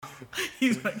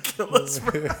He's gonna kill us,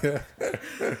 bro.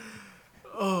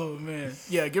 Oh man,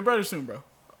 yeah, get better soon, bro.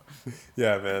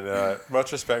 Yeah, man.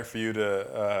 Much respect for you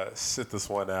to sit this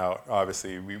one out.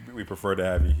 Obviously, we prefer to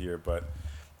have you here, but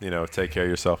take care of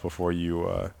yourself before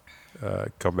you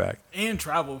come back. And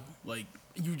travel, like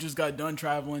you just got done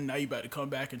traveling, now you about to come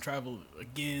back and travel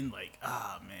again. Like,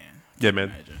 man. Yeah, man.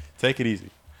 Imagine. Take it easy.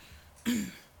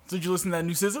 So did you listen to that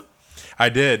new SZA? I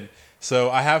did. So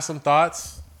I have some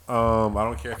thoughts. I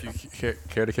don't care if you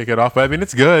care to kick it off, but I mean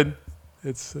it's good.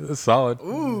 It's solid.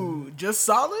 Ooh, just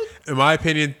solid? In my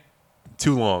opinion,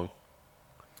 too long.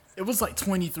 It was like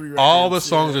 23 records. All the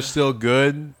songs are still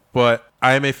good, but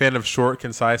I am a fan of short,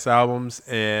 concise albums,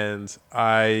 and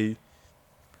I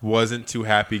wasn't too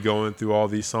happy going through all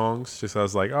these songs. Just I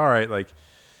was like, all right, like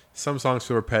some songs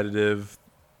feel repetitive.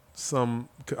 Some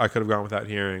I could have gone without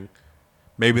hearing.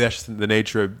 Maybe that's just the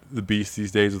nature of the beast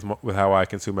these days with how I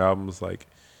consume albums. Like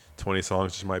 20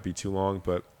 songs just might be too long,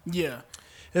 but yeah,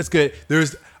 it's good.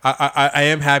 I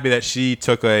am happy that she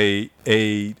took a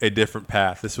different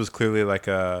path. This was clearly like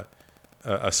a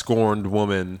scorned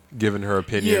woman giving her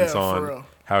opinions on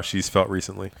how she's felt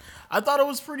recently. I thought it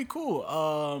was pretty cool.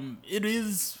 It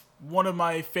is one of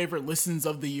my favorite listens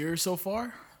of the year so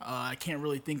far. I can't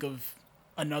really think of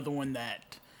another one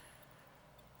that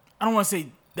I don't want to say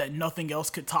that nothing else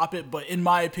could top it, but in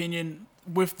my opinion,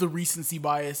 with the recency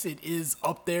bias, it is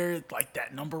up there, like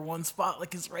that number one spot,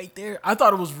 like it's right there. I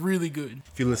thought it was really good.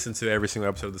 If you listen to every single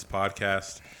episode of this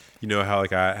podcast, you know how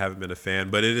like I haven't been a fan,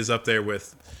 but it is up there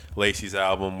with Lacey's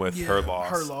album with Her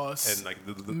Loss, and like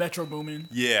the Metro Boomin.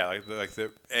 Yeah, like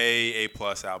the A+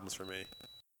 albums for me.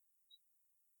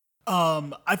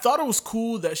 I thought it was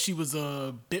cool that she was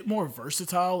a bit more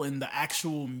versatile in the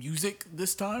actual music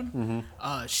this time.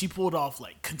 Mm-hmm. She pulled off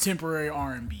like contemporary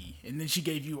R&B, and then she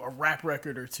gave you a rap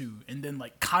record or two, and then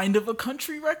like kind of a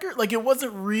country record. Like it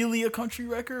wasn't really a country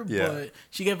record, but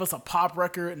she gave us a pop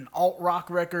record, an alt rock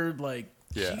record. Like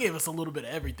she gave us a little bit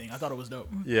of everything. I thought it was dope.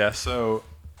 Yeah, so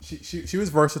she was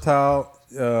versatile.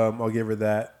 I'll give her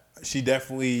that. She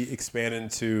definitely expanded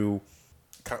into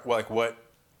like what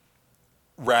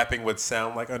rapping would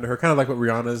sound like under her, kind of like what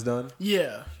Rihanna's done.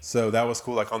 Yeah. So that was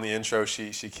cool. Like on the intro,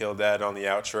 she killed that. On the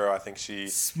outro, I think she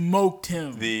smoked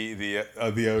him. The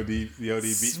OD beat.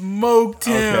 Smoked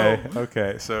him.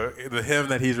 Okay. So the hymn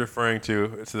that he's referring to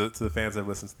the fans that have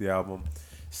listened to the album,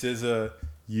 SZA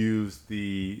used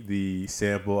the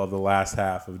sample of the last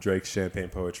half of Drake's Champagne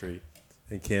Poetry,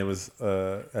 and Cam was,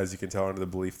 as you can tell, under the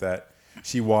belief that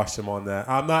she washed him on that.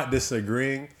 I'm not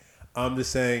disagreeing. I'm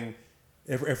just saying,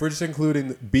 if we're just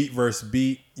including beat versus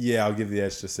beat, yeah, I'll give the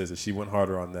edge to SZA. She went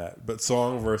harder on that. But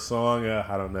song versus song,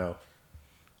 I don't know.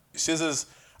 SZA's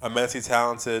immensely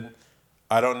talented.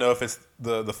 I don't know if it's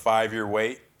the 5-year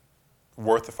wait,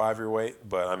 worth the 5-year wait.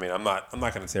 But I mean, I'm not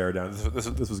going to tear her down.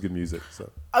 This was good music. So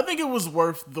I think it was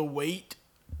worth the wait.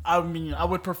 I mean, I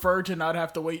would prefer to not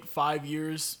have to wait 5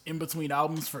 years in between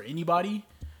albums for anybody.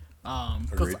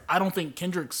 Because I don't think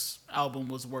Kendrick's album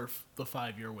was worth the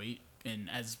 5-year wait.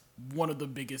 And as one of the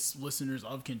biggest listeners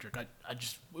of Kendrick, I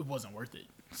just, it wasn't worth it.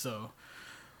 So,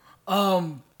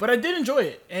 but I did enjoy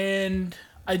it. And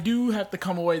I do have to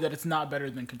come away that it's not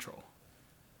better than Control.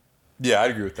 Yeah, I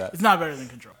agree with that. It's not better than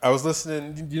Control. I was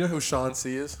listening. Do you know who Sean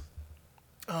C is?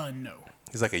 No.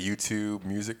 He's like a YouTube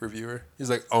music reviewer. He's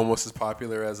like almost as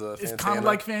popular as Fantano. It's kind of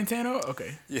like Fantano?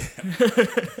 Okay. Yeah.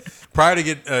 Prior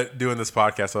to doing this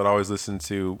podcast, I'd always listen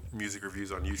to music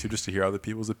reviews on YouTube just to hear other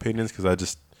people's opinions, because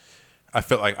I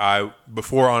felt like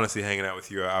before honestly hanging out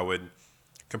with you, I would,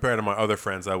 compared to my other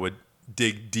friends, I would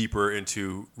dig deeper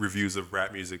into reviews of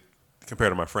rap music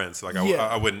compared to my friends. So like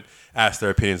I wouldn't ask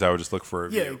their opinions. I would just look for a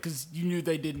review. Yeah, because you knew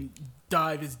they didn't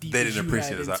dive as deep. They didn't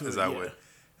appreciate it as I would.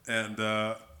 And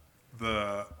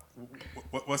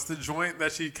what's the joint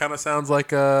that she kind of sounds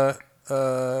like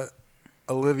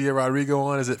Olivia Rodrigo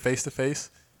on? Is it Face to Face?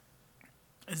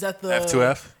 Is that the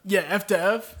F2F? Yeah,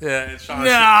 F2F. Yeah, and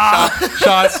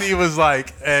Sean C was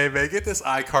like, "Hey man, get this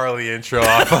iCarly intro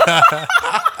off."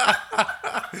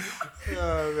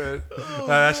 Oh man,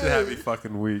 that should have me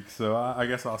fucking weak. So I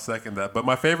guess I'll second that. But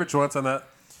my favorite joints on that,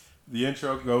 the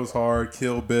intro goes hard.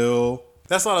 Kill Bill.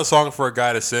 That's not a song for a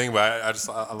guy to sing, but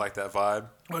I like that vibe.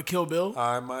 What, Kill Bill?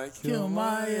 I might kill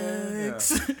my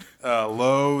ex. Yeah.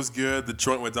 Low's good. The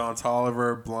joint with Don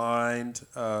Toliver, Blind.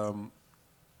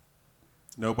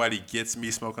 Nobody Gets Me,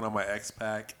 Smoking on My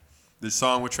X-Pac. The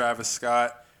song with Travis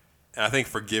Scott. And I think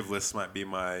Forgiveless might be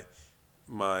my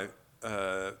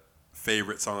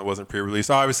favorite song that wasn't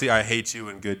pre-released. Obviously, I Hate You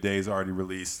and Good Days already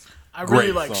released. I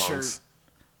really like Shirt.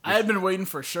 I had been waiting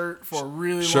for Shirt for a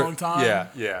really long time.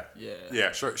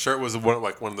 Yeah. Shirt was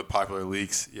one of the popular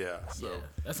leaks. Yeah. So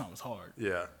that song was hard.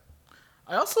 Yeah.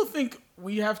 I also think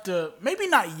we have to, maybe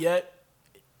not yet.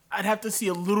 I'd have to see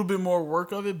a little bit more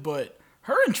work of it, but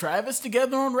her and Travis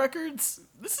together on records,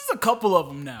 this is a couple of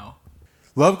them now.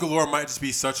 Love Galore might just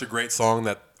be such a great song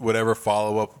that whatever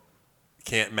follow-up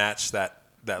can't match that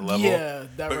level. Yeah,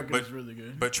 that record is really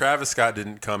good. But Travis Scott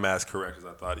didn't come as correct as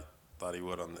I thought he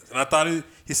would on this. And I thought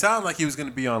he sounded like he was going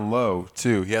to be on Low,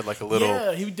 too. He had like a little...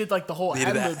 Yeah, he did like the whole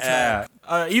ad-lib track.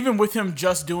 Even with him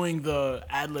just doing the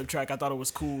ad-lib track, I thought it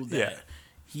was cool that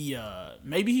he...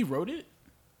 maybe he wrote it?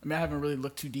 I mean, I haven't really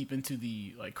looked too deep into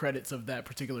the credits of that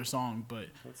particular song, but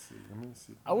let me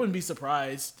see. I wouldn't be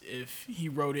surprised if he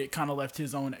wrote it, kind of left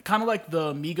his own... Kind of like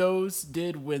the Migos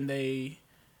did when they...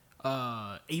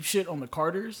 ape shit on the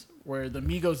Carters, where the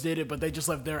Migos did it, but they just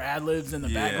left their ad-libs in the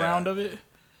background of it.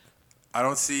 I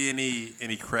don't see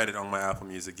any credit on my Apple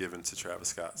Music given to Travis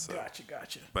Scott. So.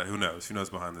 Gotcha. But who knows? Who knows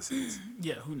behind the scenes?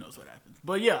 Yeah, who knows what happens.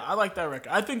 But yeah, I like that record.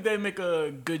 I think they make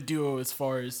a good duo as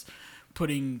far as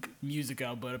putting music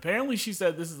out. But apparently she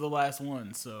said this is the last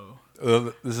one, so...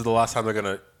 this is the last time they're going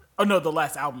to... Oh, no, the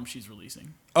last album she's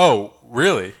releasing. Oh,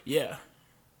 really? Yeah.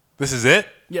 This is it?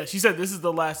 Yeah, she said this is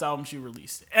the last album she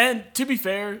released. And to be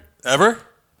fair... Ever?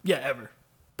 Yeah, ever.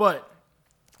 But...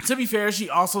 To be fair, she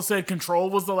also said Control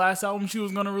was the last album she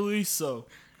was going to release, so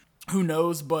who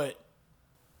knows, but...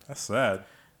 That's sad.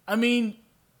 I mean,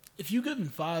 if you give them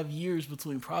 5 years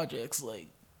between projects,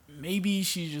 maybe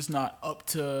she's just not up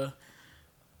to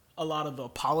a lot of the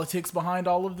politics behind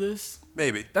all of this.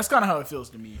 Maybe. That's kind of how it feels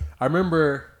to me. I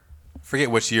remember, forget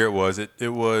which year it was.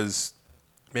 It was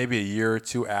maybe a year or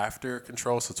two after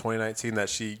Control, so 2019, that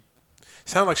she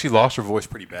sounded like she lost her voice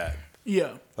pretty bad.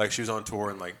 Yeah. Like she was on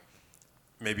tour and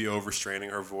maybe overstraining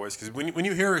her voice, because when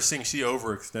you hear her sing, she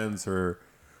overextends her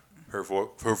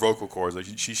vocal cords. Like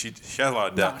she has a lot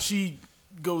of depth. Nah, she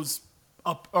goes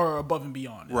up or above and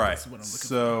beyond. Right. That's what I'm looking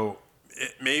for.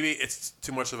 Maybe it's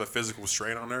too much of a physical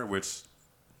strain on her, which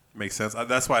makes sense.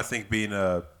 That's why I think being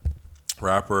a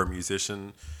rapper or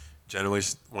musician generally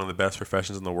is one of the best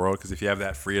professions in the world, because if you have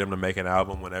that freedom to make an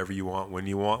album whenever you want, when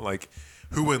you want,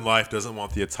 who in life doesn't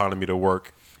want the autonomy to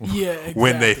work? Yeah, exactly.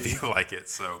 When they feel like it.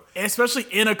 So especially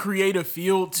in a creative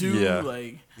field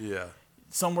too, yeah,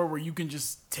 somewhere where you can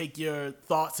just take your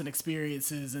thoughts and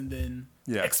experiences and then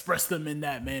express them in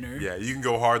that manner. Yeah, you can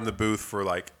go hard in the booth for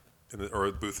or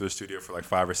the booth of the studio for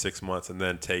 5 or 6 months and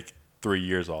then take 3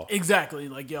 years off. Exactly.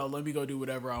 Let me go do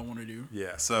whatever I want to do.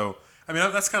 Yeah. So I mean,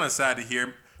 that's kind of sad to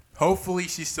hear. Hopefully,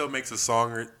 she still makes a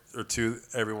song or two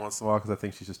every once in a while, because I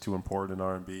think she's just too important in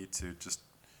R&B to just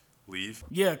leave.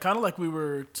 Yeah, kind of like we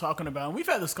were talking about. And we've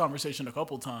had this conversation a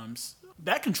couple times.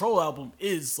 That Control album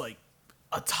is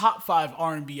a top 5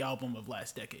 R&B album of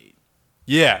last decade.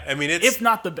 Yeah, I mean, it's... If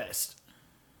not the best.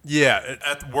 Yeah,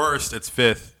 at worst, it's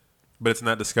 5th, but it's in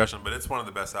that discussion. But it's one of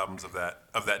the best albums of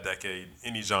that decade,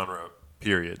 any genre,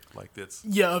 period.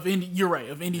 Yeah, you're right,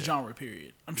 of any genre,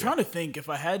 period. I'm trying to think if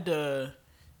I had to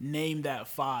name that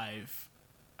 5.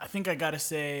 I think I got to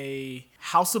say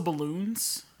House of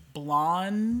Balloons,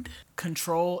 Blonde,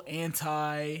 Control,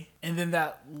 Anti, and then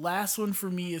that last one for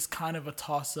me is kind of a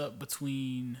toss-up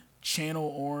between Channel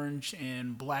Orange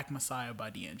and Black Messiah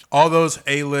by D'Angelo. All those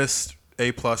A-list,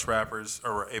 A-plus rappers,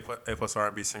 or A-plus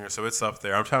R&B singers, so it's up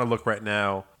there. I'm trying to look right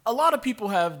now. A lot of people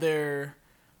have their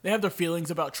feelings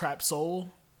about Trap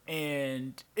Soul,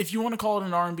 and if you want to call it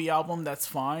an R&B album, that's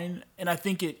fine, and I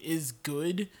think it is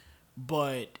good,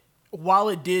 but... While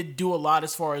it did do a lot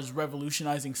as far as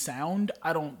revolutionizing sound,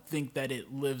 I don't think that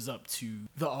it lives up to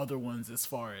the other ones as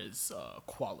far as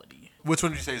quality. Which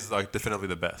one would you say is definitively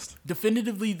the best?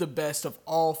 Definitively the best of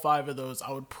all 5 of those,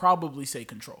 I would probably say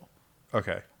Control.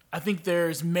 Okay. I think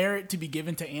there's merit to be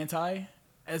given to Anti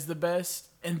as the best,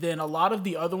 and then a lot of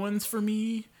the other ones for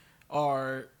me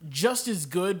are just as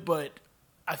good, but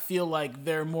I feel like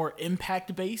they're more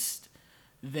impact-based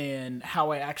than how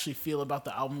I actually feel about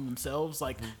the album themselves.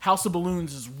 House of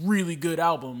Balloons is a really good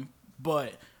album,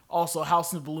 but also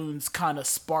House of Balloons kind of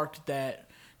sparked that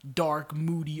dark,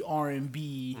 moody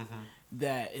R&B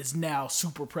that is now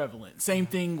super prevalent. Same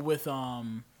thing with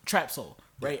Trap Soul,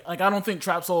 right? I don't think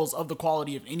Trap Soul is of the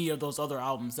quality of any of those other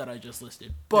albums that I just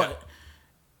listed, but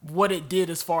what it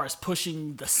did as far as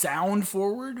pushing the sound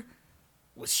forward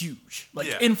was huge,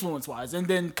 influence-wise. And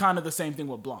then kind of the same thing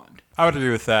with Blonde. I would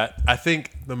agree with that. I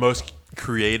think the most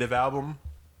creative album,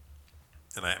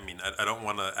 and I mean, I don't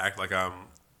want to act like I'm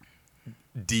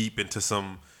deep in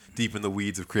the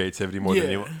weeds of creativity more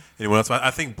than anyone else.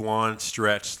 I think Blonde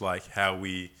stretched what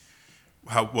we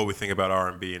think about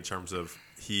R&B in terms of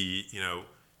he,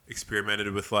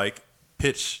 experimented with like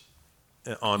pitch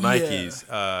on Nikes.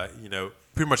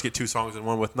 Pretty much get 2 songs in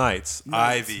one with Nights.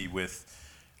 Ivy with.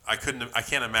 I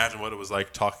can't imagine what it was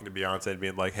like talking to Beyonce and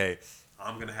being like, "Hey,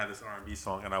 I'm gonna have this R&B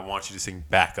song, and I want you to sing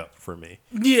backup for me."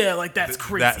 Yeah, like that's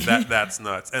crazy. That's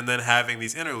nuts. And then having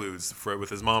these interludes with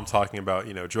his mom talking about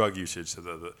drug usage, so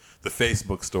the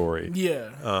Facebook story. Yeah.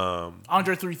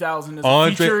 Andre 3000 is a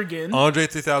feature again. Andre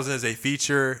 3000 is a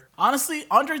feature. Honestly,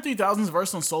 Andre 3000's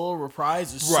verse on Solo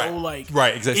Reprise is so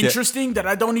exactly. interesting that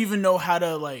I don't even know how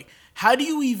to how do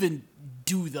you even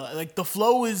do that? The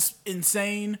flow is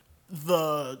insane.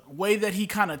 The way that he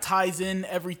kind of ties in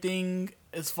everything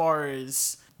as far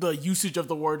as the usage of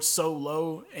the word "so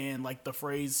low" and the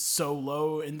phrase "so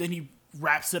low," and then he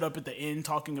wraps it up at the end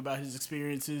talking about his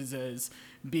experiences as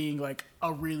being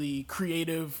a really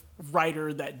creative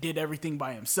writer that did everything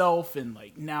by himself, and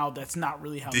now that's not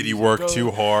really how. Did he work too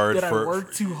hard? Did I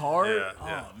work too hard? Yeah.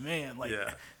 Oh man,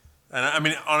 yeah. And I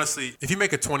mean, honestly, if you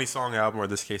make a 20-song album, or in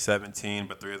this case 17,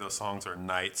 but 3 of those songs are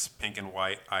Nights, Pink and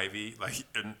White, Ivy,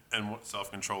 and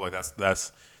Self-Control,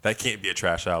 that can't be a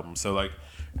trash album. So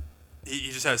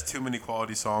he just has too many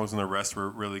quality songs, and the rest were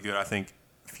really good. I think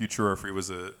Future or Free was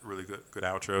a really good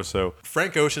outro. So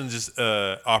Frank Ocean just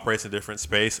operates in a different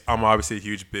space. I'm obviously a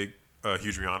huge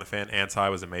Rihanna fan. Anti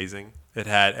was amazing. It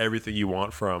had everything you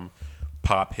want from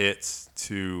pop hits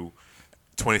to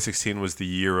 2016 was the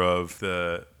year of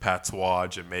the patois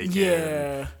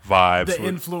Jamaican vibes. The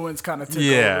influence kind of took over.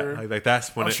 Yeah,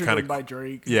 that's when Ushered it kind of by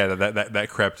Drake. Yeah, that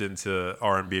crept into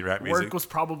R&B and rap music. Work was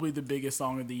probably the biggest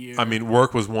song of the year. I mean,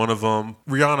 Work was one of them.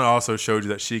 Rihanna also showed you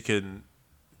that she can,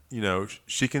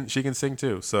 she can sing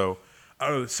too. So I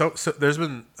don't know. So there's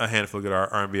been a handful of good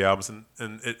R&B albums, and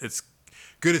it's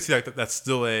good to see that's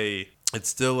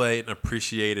still an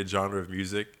appreciated genre of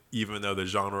music, even though the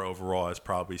genre overall has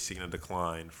probably seen a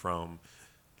decline from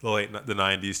the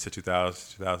 90s to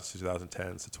 2000s to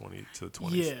 2010s to the 20s.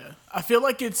 Yeah, I feel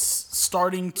like it's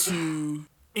starting to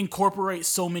incorporate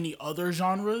so many other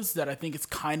genres that I think it's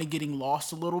kind of getting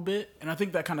lost a little bit, and I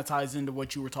think that kind of ties into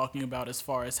what you were talking about as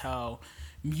far as how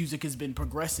music has been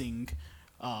progressing.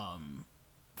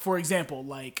 For example,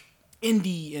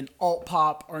 indie and alt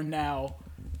pop are now,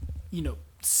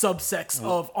 subsects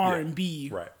of R&B.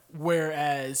 Yeah, right.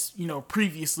 Whereas,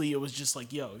 previously it was just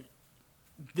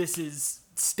this is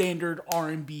standard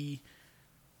R&B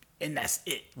and that's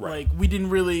it. Right. We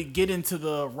didn't really get into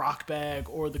the rock bag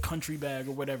or the country bag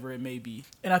or whatever it may be.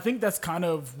 And I think that's kind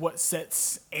of what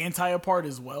sets Anti apart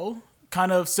as well.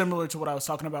 Kind of similar to what I was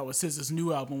talking about with SZA's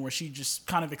new album, where she just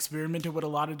kind of experimented with a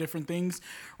lot of different things.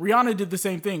 Rihanna did the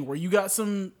same thing, where you got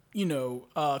some,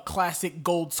 classic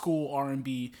gold school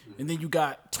R&B, and then you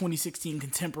got 2016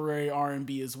 contemporary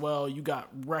R&B as well. You got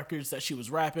records that she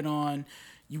was rapping on.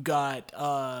 You got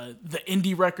the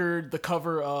indie record, the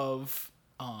cover of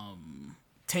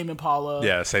Tame Impala.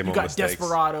 Yeah, same old You got mistakes.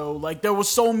 Desperado. There was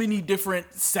so many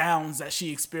different sounds that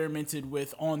she experimented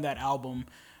with on that album,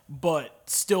 but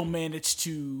still managed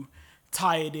to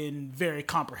tie it in very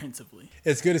comprehensively.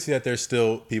 It's good to see that there's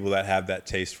still people that have that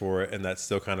taste for it and that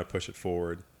still kind of push it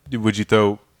forward. Would you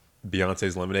throw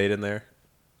Beyonce's Lemonade in there?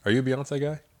 Are you a Beyonce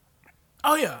guy?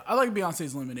 Oh yeah, I like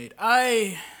Beyonce's Lemonade.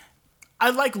 I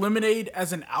like Lemonade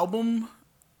as an album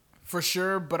for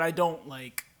sure, but I don't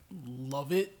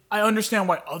love it. I understand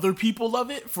why other people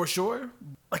love it for sure.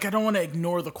 I don't want to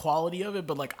ignore the quality of it,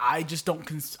 but I just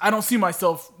don't I don't see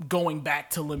myself going back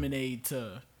to Lemonade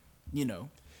to,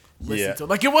 listen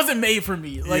to. It wasn't made for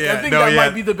me. I think that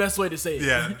might be the best way to say it.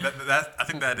 Yeah, I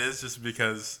think that is just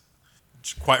because,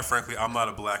 quite frankly, I'm not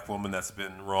a black woman that's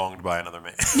been wronged by another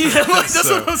man. Yeah, that's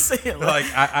what I'm saying.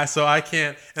 So I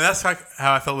can't, and that's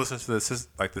how I felt listening to the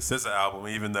SZA album.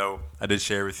 Even though I did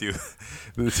share with you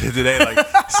today,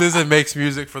 SZA makes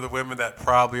music for the women that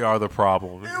probably are the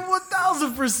problem.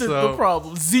 1,000% the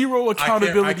problem. Zero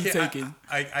accountability taken.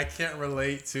 I can't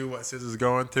relate to what SZA's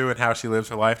going through and how she lives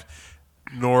her life,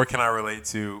 nor can I relate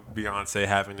to Beyonce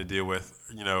having to deal with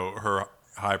her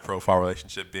high-profile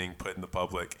relationship being put in the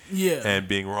public and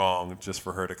being wrong just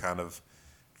for her to kind of,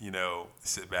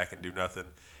 sit back and do nothing.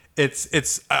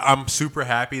 I'm super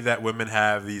happy that women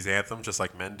have these anthems just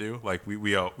like men do.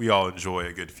 We all enjoy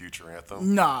a good Future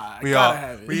anthem. Nah, gotta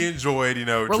have it. We enjoyed,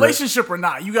 relationship Drake, or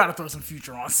not, you gotta throw some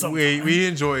Future on something. We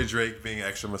enjoy Drake being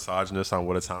extra misogynist on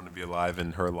What a Time to Be Alive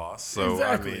and her loss. So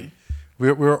exactly. I mean,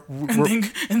 we're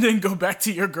and then go back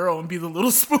to your girl and be the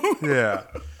little spoon. Yeah.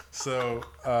 So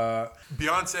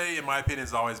Beyonce, in my opinion,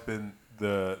 has always been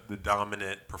the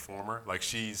dominant performer.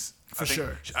 She's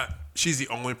she's the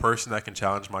only person that can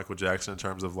challenge Michael Jackson in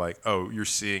terms of you're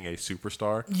seeing a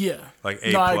superstar. Yeah.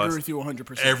 A+. I agree with you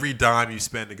 100%. Every dime you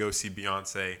spend to go see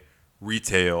Beyonce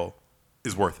retail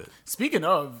is worth it. Speaking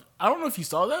of, I don't know if you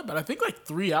saw that, but I think like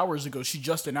 3 hours ago she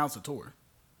just announced a tour.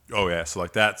 Oh yeah, so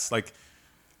like that's like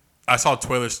I saw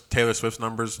Taylor Swift's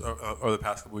numbers over the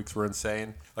past couple weeks were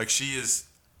insane. Like she is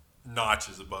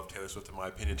notches above Taylor Swift in my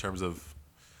opinion in terms of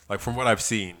like from what I've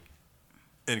seen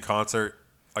in concert,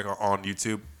 like on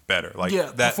YouTube, better. Like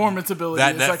yeah, that performance ability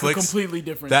is Netflix, like a completely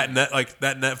different. That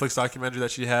Netflix documentary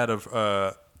that she had of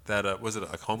was it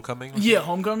like Homecoming? Yeah,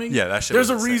 Homecoming. Yeah, that shit. There's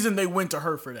a reason they went to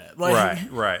her for that. Like,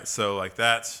 right. So like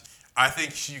that's. I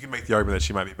think you can make the argument that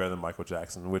she might be better than Michael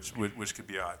Jackson, which could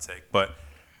be a hot take. But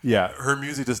yeah, her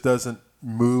music just doesn't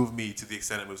move me to the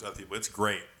extent it moves other people. It's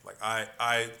great. Like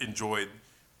I've enjoyed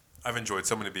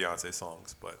so many Beyonce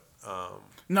songs, but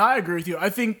no, I agree with you. I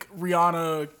think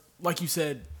Rihanna, like you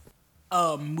said,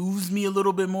 moves me a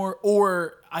little bit more,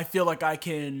 or I feel like I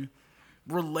can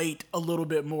relate a little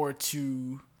bit more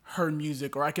to her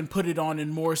music, or I can put it on in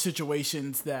more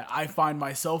situations that I find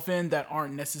myself in that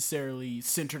aren't necessarily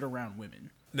centered around women.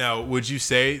 Now, would you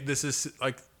say this is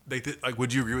like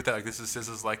would you agree with that? Like this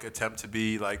is like attempt to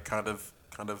be like kind of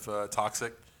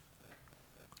toxic?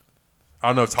 I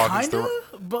don't know if toxic kind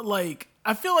of, but like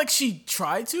I feel like she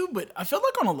tried to, but I feel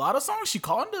like on a lot of songs she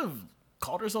called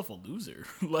herself a loser.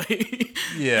 Like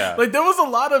yeah, like there was a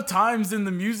lot of times in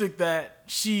the music that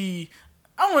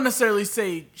I don't necessarily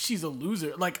say she's a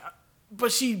loser, like,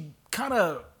 but she kind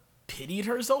of pitied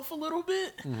herself a little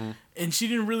bit, and she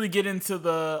didn't really get into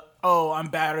the I'm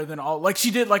better than all, like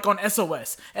she did like on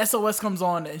SOS. SOS comes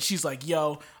on and she's like,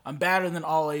 yo, I'm better than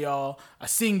all of y'all. I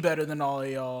sing better than all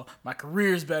of y'all. My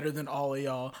career's better than all of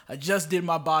y'all. I just did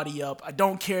my body up. I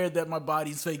don't care that my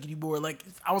body's fake anymore. Like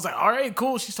I was like, all right,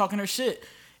 cool. She's talking her shit.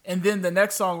 And then the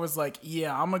next song was like,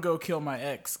 yeah, I'm going to go kill my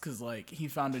ex because, like, he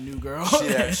found a new girl.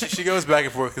 Yeah, she goes back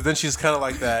and forth because then she's kind of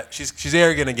like that. She's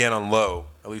arrogant again on Low,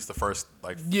 at least the first,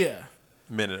 like,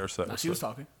 minute or so. No, she was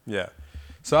talking. Yeah.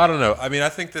 So, I don't know. I mean, I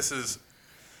think this is,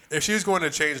 if she was going to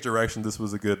change direction, this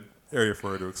was a good area for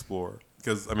her to explore.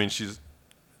 Because, I mean, she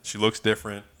looks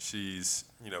different. She's,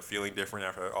 feeling different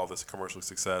after all this commercial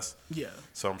success. Yeah.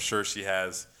 So, I'm sure she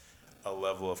has a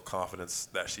level of confidence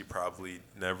that she probably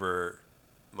never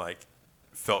like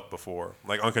felt before.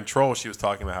 Like on Control, she was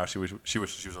talking about how she wished she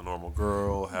was a normal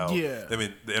girl. How I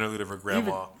mean, the interlude of her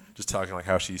grandma just talking like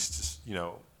how she's just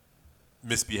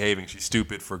misbehaving. She's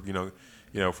stupid for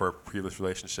for a previous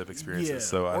relationship experiences. Yeah.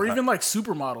 So even like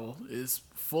Supermodel is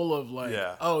full of like,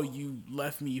 oh, you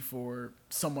left me for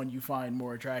someone you find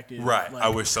more attractive. Right. Like, I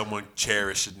wish someone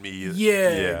cherished me.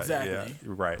 Yeah, exactly. Yeah.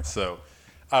 Right. So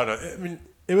I don't know. I mean,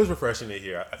 it was refreshing to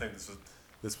hear. I think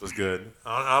this was good.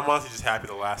 I'm honestly just happy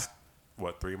the last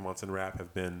 3 months in rap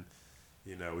have been,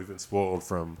 we've been spoiled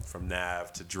from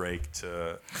Nav to Drake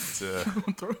to.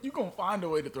 You're gonna find a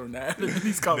way to throw Nav into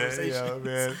these conversations. Yeah,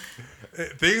 man.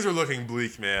 Things are looking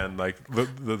bleak, man. Like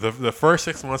the first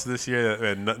 6 months of this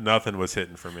year, nothing was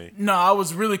hitting for me. No, I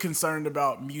was really concerned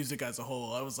about music as a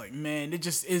whole. I was like, man, it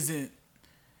just isn't.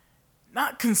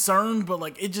 Not concerned, but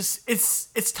like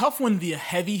it's tough when the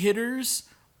heavy hitters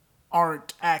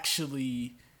aren't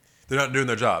actually. They're not doing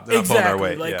their job. They're not pulling their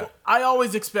weight. Like, I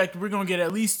always expect we're going to get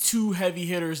at least 2 heavy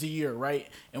hitters a year, right?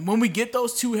 And when we get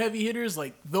those 2 heavy hitters,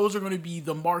 like those are going to be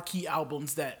the marquee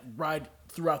albums that ride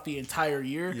throughout the entire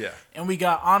year. Yeah. And we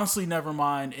got Honestly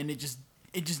Nevermind, and it just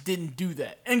didn't do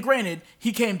that. And granted,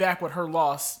 he came back with Her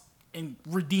Loss and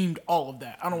redeemed all of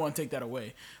that. I don't want to take that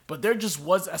away. But there just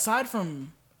was, aside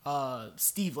from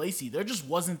Steve Lacy, there just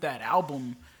wasn't that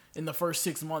album in the first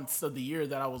 6 months of the year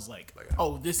that I was like,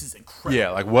 oh, this is incredible. Yeah,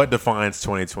 like what defines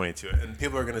 2022? And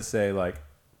people are gonna say like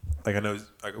I know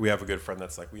we have a good friend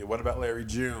that's like, what about Larry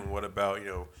June? What about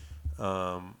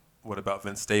what about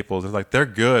Vince Staples? It's like they're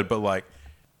good, but like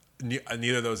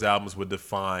neither of those albums would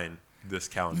define this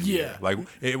calendar year. Like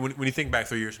when you think back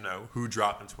 3 years from now, who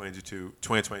dropped in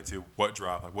 2022? What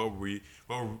dropped? Like what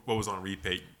was on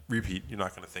repeat? You're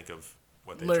not gonna think of.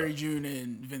 Larry June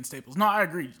and Vince Staples. No, I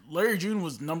agree. Larry June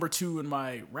was number 2 in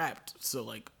my Wrapped. So,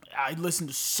 like, I listened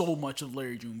to so much of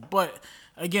Larry June. But,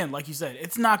 again, like you said,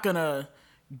 it's not going to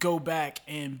go back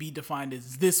and be defined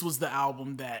as this was the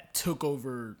album that took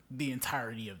over the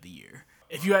entirety of the year.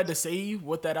 If you had to say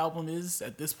what that album is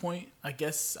at this point, I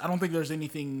guess I don't think there's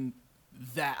anything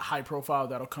that high profile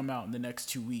that'll come out in the next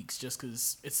 2 weeks just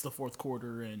because it's the fourth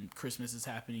quarter and Christmas is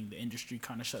happening. The industry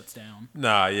kind of shuts down.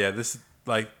 Nah, yeah, this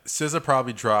like SZA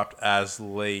probably dropped as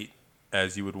late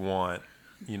as you would want,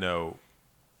 a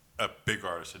big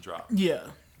artist to drop. Yeah.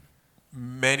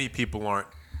 Most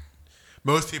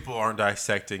people aren't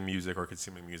dissecting music or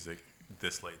consuming music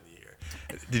this late in the year.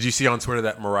 Did you see on Twitter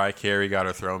that Mariah Carey got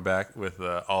her throne back with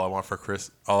All I Want for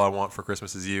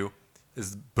Christmas Is You?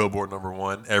 is Billboard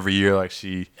 #1 every year. Like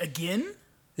she again.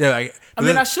 Yeah, like, I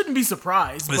mean, I shouldn't be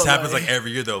surprised. This happens like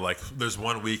every year though. Like there's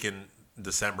one week in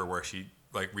December where she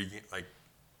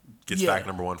gets back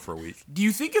 #1 for a week. Do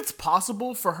you think it's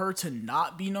possible for her to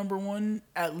not be #1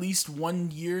 at least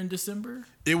 1 year in December?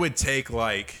 It would take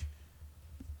like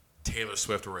Taylor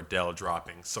Swift or Adele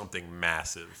dropping something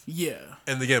massive. Yeah.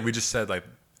 And again, we just said like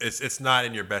it's not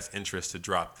in your best interest to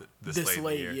drop this late in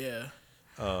the year.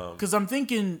 Yeah. Because I'm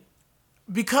thinking,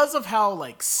 because of how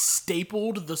like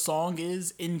stapled the song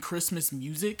is in Christmas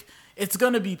music, it's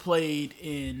gonna be played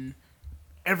in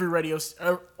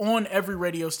on every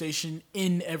radio station,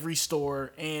 in every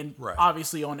store, and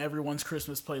obviously on everyone's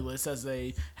Christmas playlist as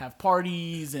they have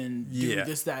parties and do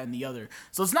this, that, and the other.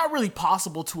 So it's not really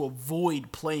possible to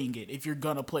avoid playing it if you're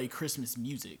gonna play Christmas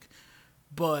music.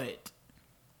 But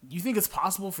you think it's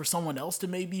possible for someone else to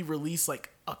maybe release like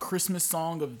a Christmas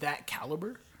song of that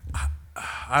caliber?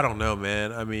 I don't know,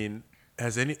 man. I mean,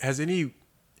 has any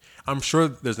I'm sure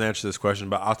there's an answer to this question,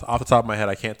 but off the top of my head,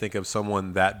 I can't think of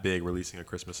someone that big releasing a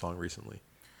Christmas song recently.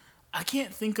 I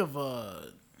can't think of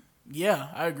yeah,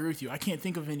 I agree with you. I can't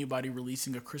think of anybody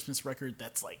releasing a Christmas record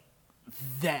that's like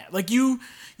that. Like you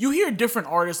hear different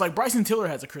artists, like Bryson Tiller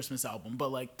has a Christmas album,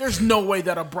 but like there's no way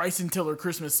that a Bryson Tiller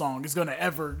Christmas song is gonna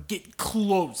ever get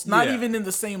close. Not even in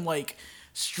the same like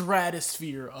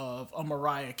stratosphere of a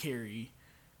Mariah Carey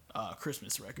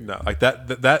Christmas record. No, like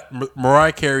that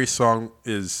Mariah Carey song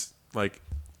is like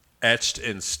etched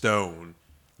in stone,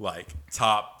 like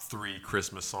top 3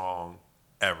 Christmas song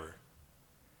ever.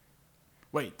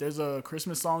 Wait, there's a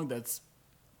Christmas song that's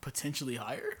potentially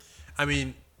higher? I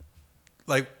mean,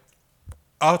 like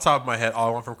off the top of my head, All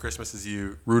I Want from Christmas Is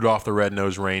You, Rudolph the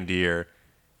Red-Nosed Reindeer,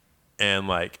 and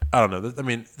like I don't know. I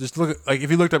mean, just look at, like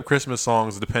if you looked up Christmas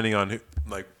songs, depending on who,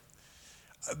 like.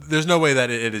 There's no way that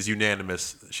it is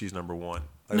unanimous. She's #1. Like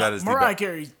no, that is Mariah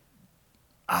Carey. You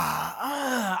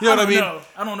know what I mean?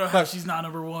 I don't know how she's not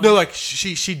 #1. No, like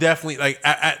she definitely like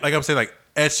like I'm saying like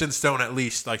etched in stone at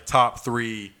least like top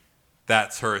 3.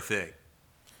 That's her thing.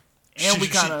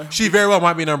 And she very well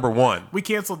might be #1. We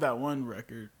canceled that one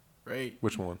record, right?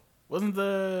 Which one?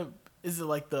 Is it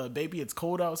like the Baby It's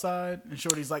Cold Outside? And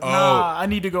Shorty's like, nah, I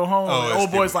need to go home. And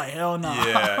old boy's like, hell no. Nah.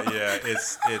 Yeah.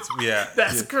 It's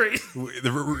That's crazy.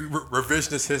 The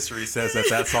revisionist history says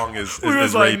that song is we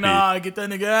was like, rapey. nah, get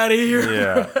that nigga out of here.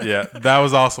 Yeah. That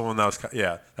was also one that was,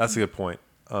 that's a good point.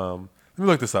 Let me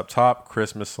look this up. Top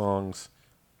Christmas songs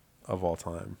of all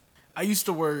time. I used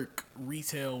to work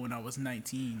retail when I was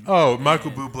 19. Oh, Michael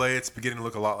Bublé, It's Beginning to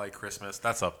Look a Lot Like Christmas.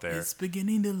 That's up there. It's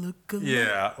beginning to look a lot.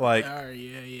 Yeah, like.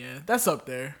 Yeah. That's up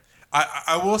there.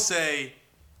 I will say,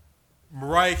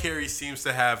 Mariah Carey seems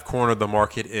to have cornered the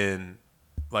market in,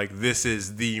 like, this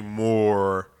is the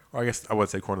more, or I guess I wouldn't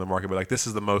say corner the market, but like this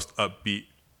is the most upbeat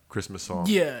Christmas song.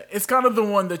 Yeah, it's kind of the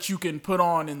one that you can put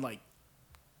on and like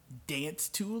dance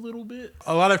to a little bit.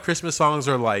 A lot of Christmas songs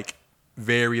are like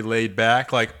very laid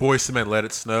back, like Boyz II Men, Let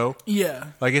It Snow. Yeah,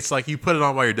 like it's like you put it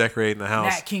on while you're decorating the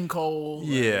house. Nat King Cole.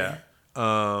 Yeah,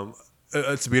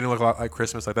 it's beginning to look a lot like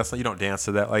Christmas. Like that's not, you don't dance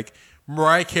to that. Like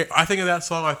Mariah Carey, I think of that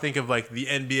song. I think of like the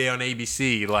NBA on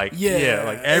ABC. Like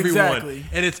like everyone, exactly.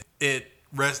 And it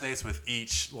resonates with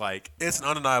each. Like it's an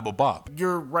undeniable bop.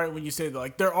 You're right when you say that.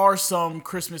 Like there are some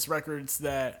Christmas records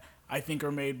that I think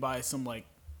are made by some like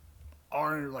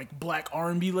black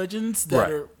R&B legends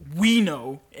that we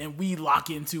know and we lock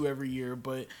into every year,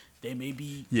 but they may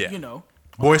be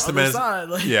Boyz II Men's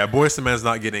Boyz II Men's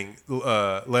not getting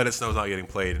Let It Snow's not getting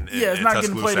played in it's not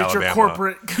getting played at your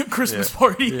corporate Christmas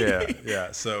party.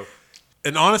 Yeah. So,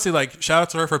 and honestly, like shout out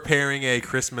to her for pairing a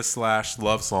Christmas /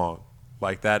 love song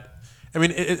like that. I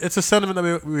mean, it's a sentiment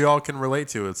that we all can relate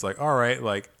to. It's like, all right,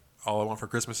 like all I want for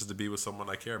Christmas is to be with someone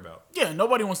I care about. Yeah,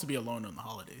 nobody wants to be alone on the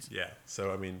holidays. Yeah.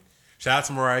 So I mean, shout out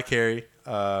to Mariah Carey.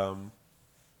 Shout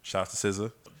out to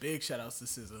SZA. Big shout outs to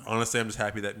SZA. Honestly, I'm just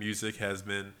happy that music has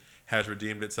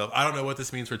redeemed itself. I don't know what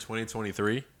this means for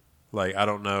 2023. Like, I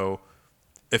don't know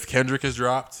if Kendrick has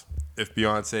dropped, if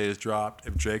Beyonce has dropped,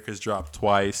 if Drake has dropped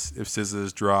twice, if SZA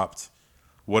has dropped.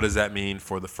 What does that mean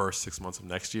for the first 6 months of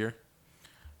next year?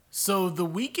 So The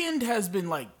Weeknd has been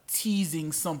like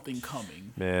teasing something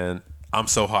coming. Man, I'm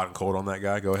so hot and cold on that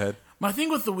guy. Go ahead. My thing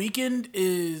with The Weeknd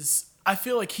is I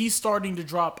feel like he's starting to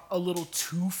drop a little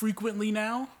too frequently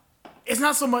now. It's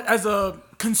not so much as a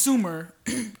consumer,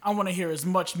 I want to hear as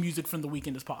much music from The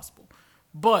Weeknd as possible.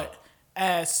 But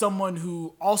as someone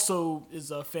who also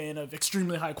is a fan of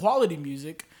extremely high quality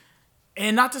music,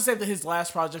 and not to say that his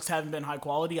last projects haven't been high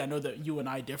quality, I know that you and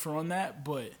I differ on that,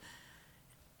 but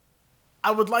I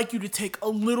would like you to take a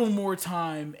little more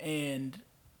time and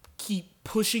keep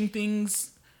pushing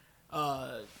things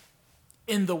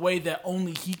in the way that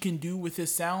only he can do with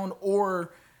his sound,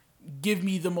 or give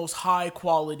me the most high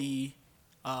quality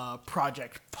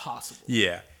project possible.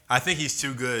 Yeah, I think he's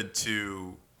too good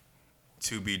to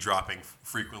be dropping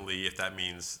frequently if that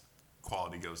means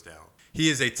quality goes down. He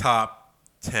is a top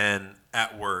 10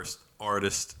 at worst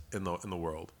artist in the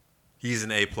world. He's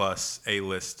an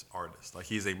A-list artist. Like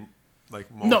he's a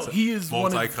he is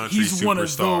multi-country he's superstar. One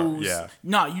of those. Yeah.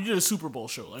 Nah, you did a Super Bowl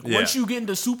show. Like once you get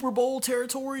into Super Bowl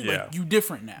territory, like you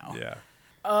different now. Yeah.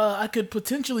 I could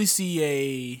potentially see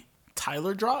a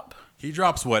Tyler drop. He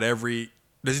drops what every?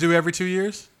 Does he do every 2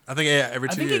 years? I think every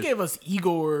 2 years. I think he gave us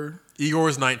Igor.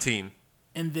 Igor's 19.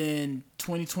 And then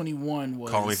 2021 was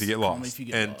Call Me If You Get Lost.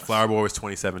 And Flower Boy was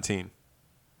 2017.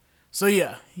 So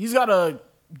yeah, he's got a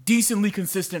decently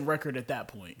consistent record at that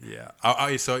point. Yeah.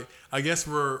 So I guess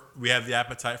we have the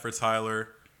appetite for Tyler.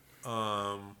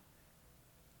 What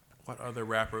other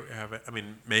rapper have it? I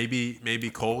mean, maybe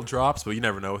Cole drops, but you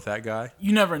never know with that guy.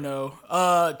 You never know.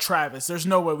 Travis. There's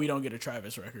no way we don't get a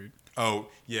Travis record. Oh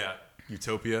yeah,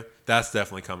 Utopia. That's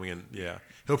definitely coming in. Yeah,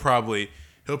 he'll probably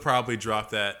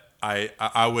drop that.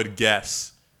 I would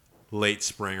guess late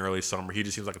spring, early summer. He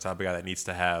just seems like a type of guy that needs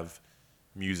to have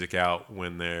music out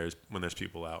when there's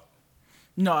people out.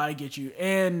 No, I get you.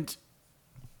 And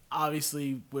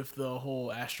obviously with the whole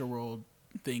Astroworld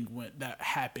thing that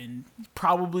happened,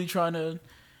 probably trying to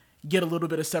get a little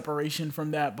bit of separation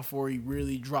from that before he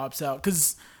really drops out.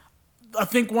 Because I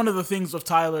think one of the things with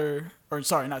Travis,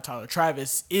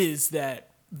 is that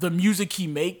the music he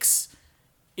makes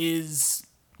is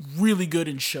really good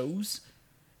in shows.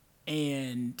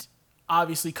 And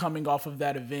obviously coming off of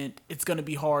that event, it's going to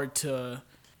be hard to,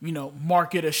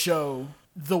 market a show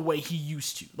the way he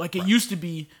used to. Like it used to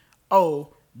be,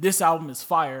 oh, this album is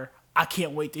fire. I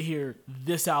can't wait to hear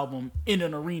this album in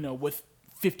an arena with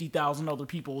 50,000 other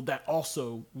people that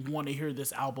also want to hear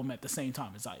this album at the same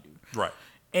time as I do. Right.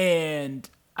 And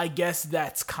I guess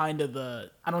that's kind of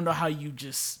I don't know how you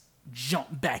just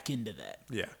jump back into that.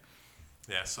 Yeah.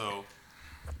 Yeah. So,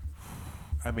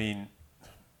 I mean,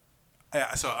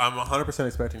 so I'm 100%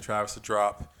 expecting Travis to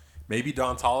drop. Maybe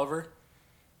Don Toliver.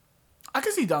 I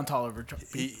can see Don Toliver.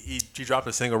 He dropped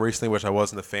a single recently, which I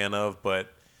wasn't a fan of, but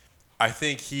I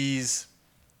think the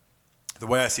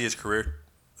way I see his career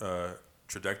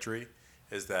trajectory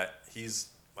is that he's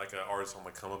like an artist on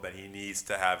the come up that he needs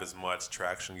to have as much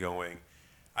traction going.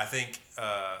 I think,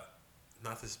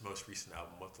 not this most recent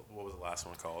album, what was the last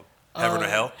one called? Heaven or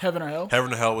Hell? Heaven or Hell?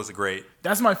 Heaven or Hell was great.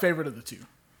 That's my favorite of the two.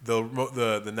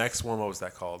 The next one, what was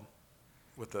that called?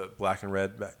 With the black and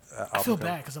red album. I feel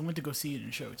bad because I went to go see it in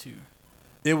a show too.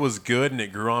 It was good and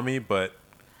it grew on me, but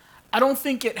I don't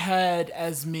think it had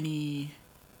as many.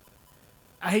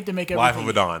 I hate to make everything. Life of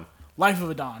a Dawn. Life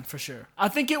of a Dawn, for sure. I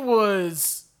think it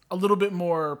was a little bit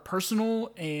more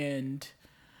personal and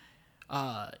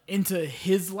into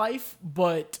his life,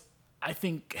 but I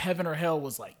think Heaven or Hell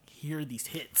was like, here are these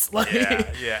hits. Like,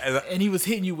 yeah. And he was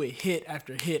hitting you with hit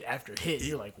after hit after hit.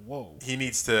 You're like, whoa.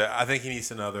 I think he needs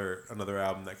another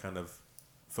album that kind of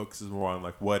focuses more on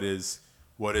like what is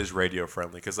radio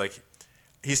friendly, because like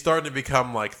he's starting to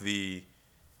become like I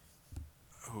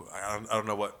don't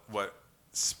know what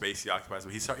space he occupies,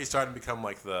 but he's starting to become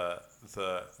like the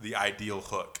ideal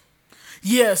hook.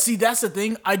 Yeah, see, that's the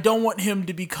thing. I don't want him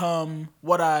to become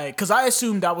because I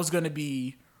assumed that was going to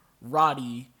be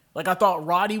Roddy. Like, I thought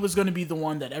Roddy was going to be the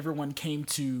one that everyone came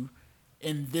to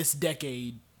in this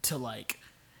decade to like,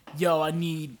 yo, I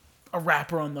need a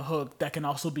rapper on the hook that can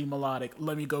also be melodic.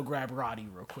 Let me go grab Roddy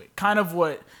real quick. Kind of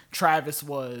what Travis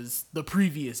was the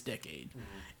previous decade.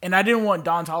 Mm-hmm. And I didn't want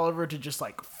Don Toliver to just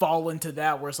like fall into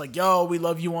that where it's like, yo, we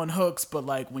love you on hooks, but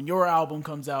like when your album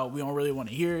comes out, we don't really want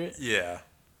to hear it. Yeah.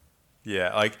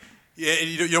 Yeah. Like,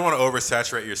 you don't want to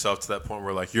oversaturate yourself to that point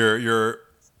where like you're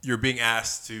being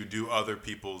asked to do other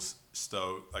people's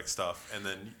stuff, and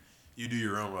then you do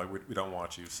your own. Like we don't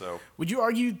want you. So would you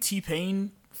argue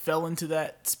T-Pain fell into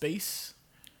that space?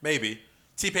 Maybe.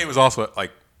 T-Pain was also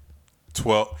like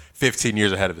 15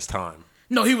 years ahead of his time.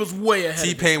 No, he was way ahead.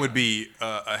 T-Pain would be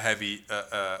a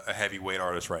heavyweight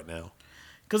artist right now.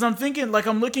 Because I'm thinking, like,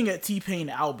 I'm looking at T-Pain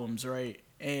albums, right?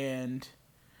 And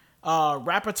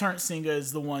Rapper Turned Singer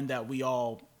is the one that we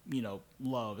all,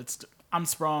 love. It's I'm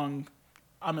Sprung,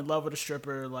 I'm in Love with a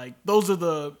Stripper. Like, those are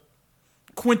the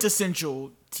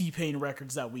quintessential T-Pain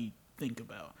records that we think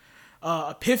about.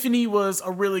 Epiphany was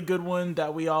a really good one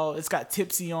that it's got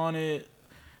Tipsy on it.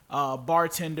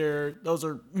 Bartender. Those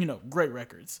are, great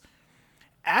records.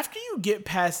 After you get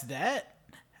past that,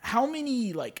 how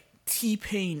many, like,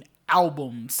 T-Pain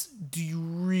albums do you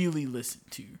really listen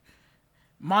to?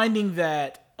 Minding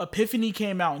that Epiphany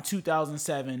came out in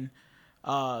 2007.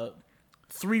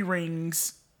 Three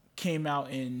Rings came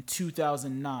out in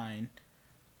 2009.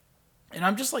 And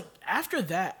I'm just like, after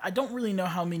that, I don't really know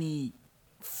how many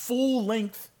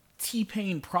full-length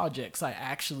T-Pain projects I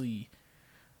actually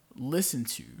listened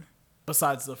to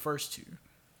besides the first two.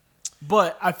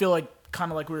 But I feel like,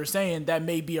 kind of like we were saying, that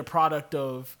may be a product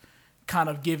of kind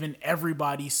of giving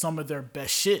everybody some of their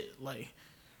best shit. Like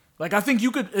I think you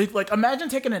could, like, imagine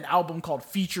taking an album called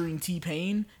Featuring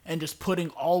T-Pain and just putting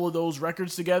all of those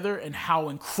records together and how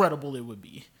incredible it would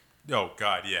be. Oh,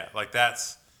 God, yeah. Like,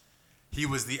 he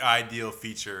was the ideal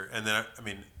feature. And then, I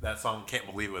mean, that song, Can't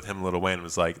Believe It, with him and Lil Wayne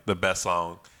was, like, the best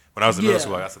song. When I was in middle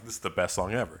school, I was like, this is the best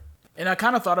song ever. And I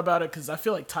kind of thought about it because I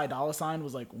feel like Ty Dolla $ign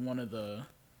was, like, one of the,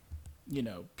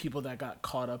 people that got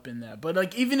caught up in that. But,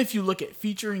 like, even if you look at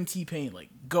Featuring T-Pain, like,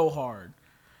 Go Hard,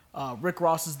 Rick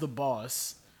Ross is the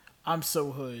Boss, I'm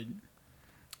So Hood,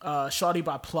 Shawty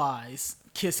by Plies,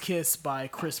 Kiss Kiss by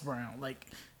Chris Brown, like...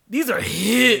 These are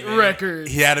hit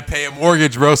records. He had to pay a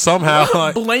mortgage, bro,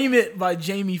 somehow. Blame It by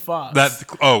Jamie Foxx.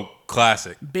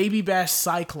 Classic. Baby Bash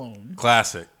Cyclone.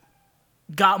 Classic.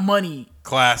 Got Money.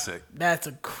 Classic. That's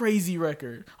a crazy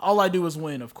record. All I Do Is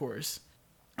Win, of course.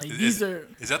 Like, Is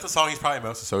that the song he's probably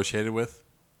most associated with?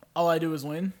 All I Do Is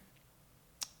Win?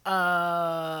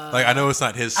 Like, I know it's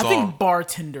not his song. I think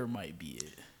Bartender might be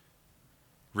it.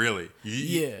 Really?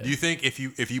 Yeah. Do you think if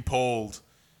you polled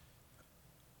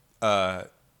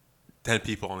 10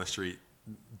 people on the street?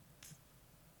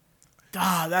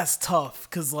 That's tough.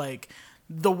 Because, like,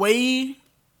 the way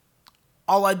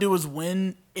All I Do Is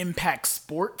Win impacts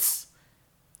sports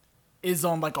is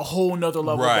on, like, a whole nother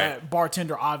level that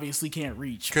Bartender obviously can't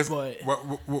reach. Because but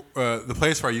the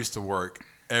place where I used to work,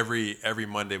 every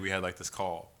Monday we had, like, this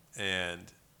call. And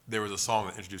there was a song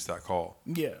that introduced that call.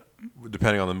 Yeah.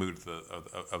 Depending on the mood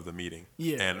of the meeting.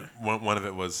 Yeah. And one of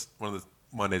the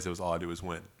Mondays, it was All I Do Is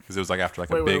Win. Because it was like after like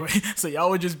wait. So y'all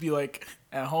would just be like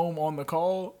at home on the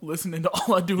call listening to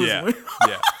All I Do Is Win?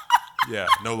 Yeah,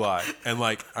 no lie. And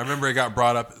like I remember it got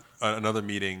brought up at another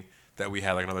meeting that we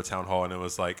had, like another town hall, and it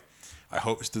was like, I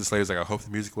hope this lady was like, I hope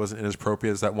the music wasn't as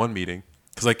appropriate as that one meeting.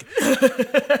 Because like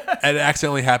it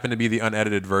accidentally happened to be the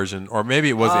unedited version, or maybe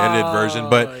it was the edited version,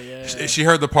 but she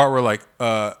heard the part where like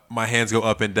my hands go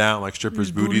up and down like strippers'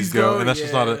 booties go, and that's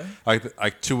just not a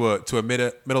like to a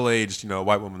middle-aged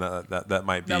white woman that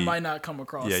might not come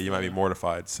across. Yeah, you might be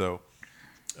mortified. So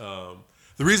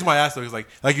the reason why I asked though is like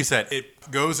you said,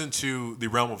 it goes into the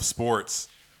realm of sports,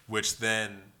 which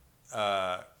then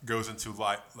goes into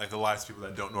like the lives of people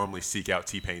that don't normally seek out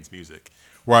T-Pain's music.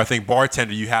 Where I think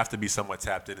Bartender, you have to be somewhat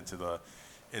tapped into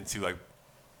like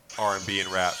R&B and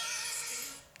rap.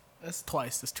 That's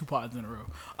twice. That's 2 pods in a row.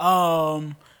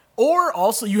 Or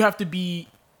also you have to be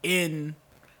in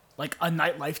like a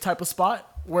nightlife type of spot.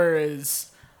 Whereas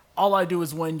All I Do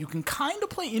Is Win, you can kind of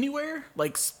play anywhere.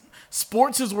 Like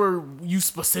sports is where you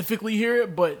specifically hear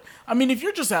it. But I mean, if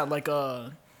you're just at like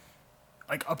a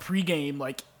pregame,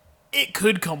 like it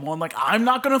could come on. Like I'm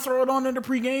not gonna throw it on in the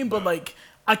pregame, but like.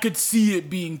 I could see it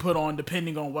being put on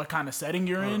depending on what kind of setting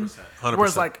you're in. 100%.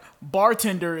 Whereas like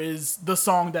Bartender is the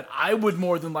song that I would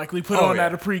more than likely put on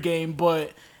at a pregame,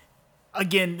 but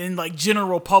again, in like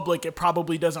general public, it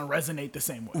probably doesn't resonate the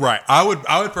same way. Right. I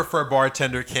would prefer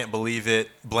Bartender, Can't Believe It,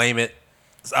 Blame It.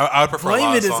 I would prefer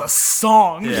Blame It is a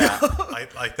song. Yeah.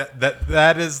 like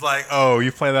that is like, oh,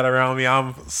 you play that around me,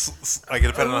 I'm like,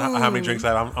 depending on how many drinks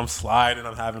I have, I'm sliding,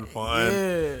 I'm having fun.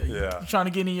 Yeah. Trying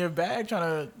to get in your bag,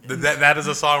 that is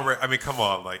a song where, I mean, come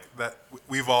on, like that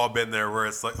we've all been there where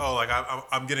it's like, oh, like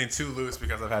I'm getting too loose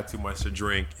because I've had too much to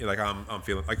drink. Like I'm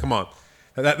feeling like, come on.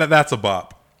 That's a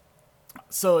bop.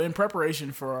 So in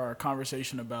preparation for our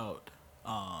conversation about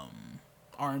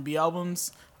R&B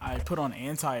albums, I put on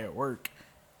Anti at work.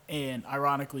 And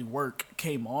ironically, Work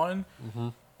came on,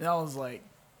 and I was like,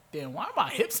 "Damn, why are my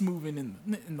hips moving in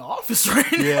the office right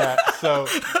now?" Yeah. So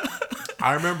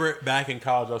I remember back in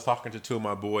college, I was talking to 2 of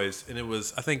my boys, and it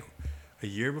was I think a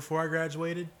year before I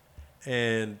graduated,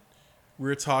 and we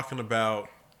were talking about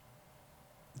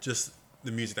just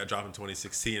the music that dropped in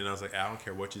 2016, and I was like, I don't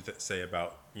care what you say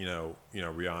about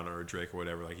Rihanna or Drake or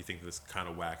whatever. Like, you think this kind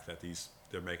of whack that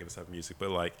they're making this type of music, but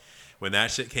like. When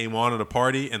that shit came on at a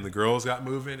party and the girls got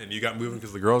moving and you got moving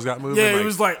because the girls got moving, yeah, it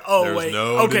was like, oh wait,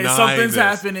 okay, something's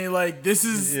happening. Like this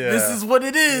is what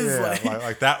it is. Yeah,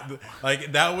 like that.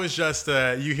 Like that was just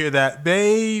you hear that,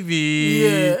 baby.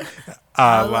 Yeah,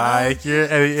 I like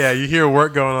it. And yeah, you hear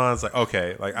work going on. It's like,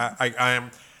 okay, like I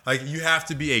am like, you have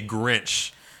to be a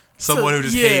Grinch. Someone who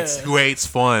just hates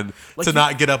fun like to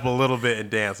not get up a little bit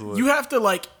and dance a little. You have to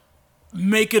like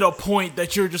make it a point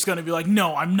that you're just gonna be like,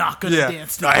 no, I'm not gonna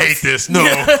dance to this. I hate this. No.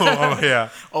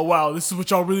 Oh wow, this is what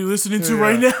y'all really listening to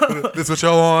right now. This what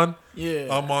y'all on? Yeah.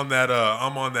 I'm on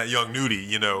that Young Nudie,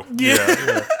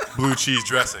 Yeah. Blue cheese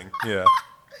dressing. Yeah.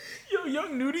 Yo,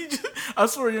 Young Nudie, I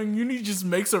swear, Young Nudie just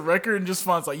makes a record and just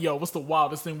finds like, yo, what's the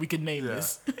wildest thing we can name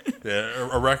this?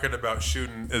 A record about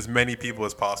shooting as many people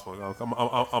as possible. I'm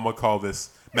gonna call this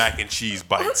Mac and Cheese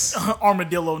Bites.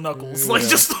 Armadillo Knuckles, like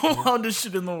just the wildest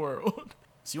shit in the world.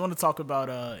 So you want to talk about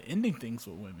ending things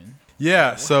with women?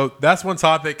 Yeah, so that's one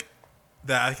topic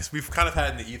that I guess we've kind of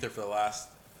had in the ether for the last,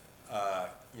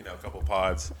 couple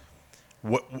pods.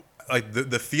 What, like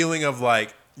the feeling of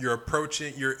like you're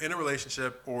in a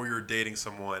relationship or you're dating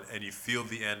someone and you feel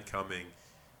the end coming,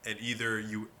 and either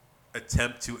you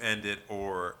attempt to end it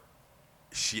or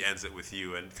she ends it with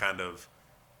you, and kind of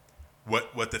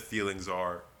what the feelings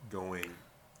are going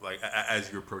like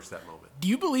as you approach that moment. Do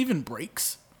you believe in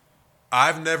breaks?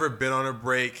 I've never been on a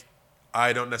break.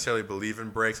 I don't necessarily believe in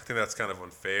breaks. I think that's kind of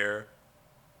unfair.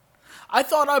 I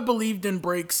thought I believed in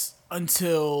breaks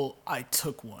until I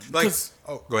took one. Go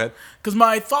ahead. Because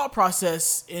my thought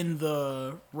process in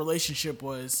the relationship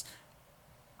was,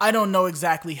 I don't know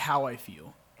exactly how I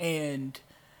feel. And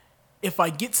if I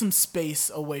get some space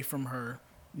away from her,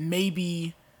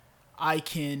 maybe I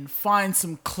can find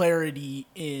some clarity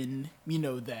in,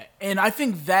 that. And I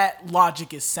think that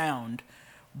logic is sound.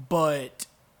 But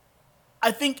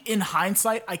I think in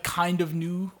hindsight, I kind of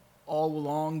knew all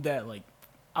along that, like,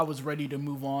 I was ready to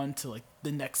move on to, like,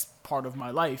 the next part of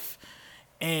my life.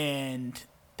 And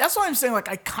that's why I'm saying, like,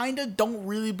 I kind of don't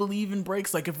really believe in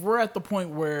breaks. Like, if we're at the point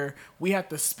where we have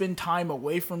to spend time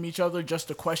away from each other just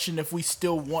to question if we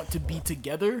still want to be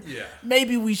together,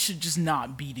 maybe we should just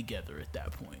not be together at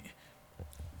that point.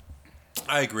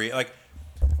 I agree. Like,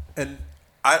 and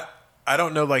I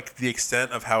don't know, like, the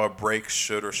extent of how a break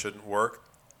should or shouldn't work.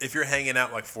 If you're hanging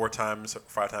out, like, 4 times,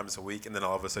 5 times a week, and then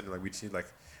all of a sudden, like, we just need, like,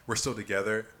 we're still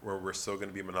together, where we're still going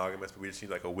to be monogamous, but we just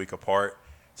need, like, a week apart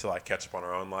to, like, catch up on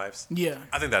our own lives. Yeah.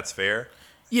 I think that's fair.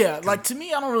 Yeah, like, to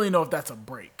me, I don't really know if that's a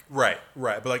break. Right.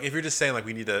 But, like, if you're just saying, like,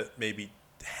 we need to maybe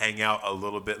hang out a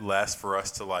little bit less for us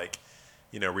to, like,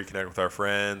 reconnect with our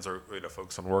friends or,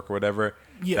 focus on work or whatever,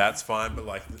 that's fine. But,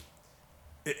 like,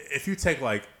 if you take,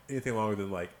 like, anything longer than,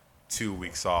 like, 2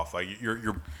 weeks off, like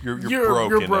you're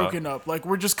broken up. Like,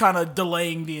 we're just kind of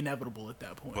delaying the inevitable at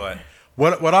that point. But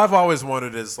what I've always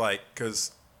wanted is, like,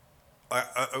 because we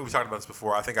talked about this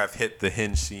before, I think I've hit the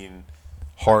Hinge scene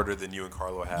harder than you and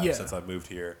Carlo have since I've moved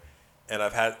here, and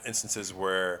I've had instances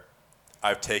where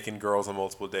I've taken girls on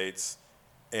multiple dates,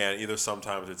 and either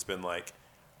sometimes it's been like,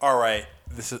 all right,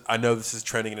 I know this is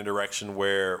trending in a direction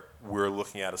where we're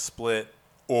looking at a split,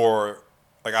 or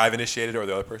like I've initiated or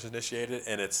the other person initiated,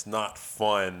 and it's not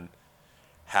fun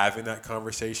having that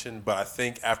conversation. But I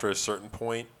think after a certain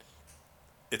point,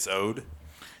 it's owed.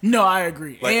 No, I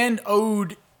agree. Like, and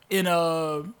owed in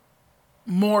a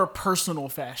more personal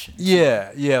fashion.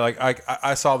 Yeah. Like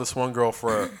I saw this one girl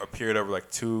for a period over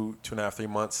like 2.5, 3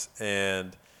 months,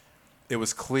 and it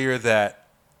was clear that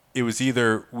it was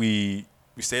either we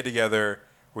stay together,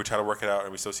 we try to work it out,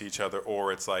 and we still see each other,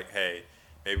 or it's like, hey,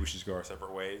 maybe we should just go our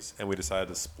separate ways. And we decided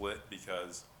to split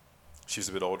because she's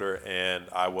a bit older and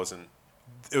I wasn't.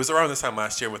 It was around this time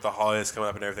last year with the holidays coming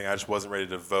up and everything. I just wasn't ready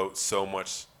to devote so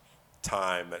much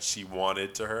time that she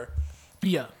wanted to her.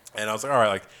 Yeah. And I was like, all right,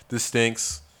 like, this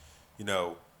stinks.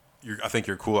 I think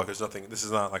you're cool. Like, there's nothing. This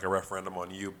is not like a referendum on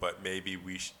you, but maybe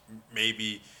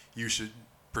maybe you should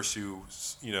pursue,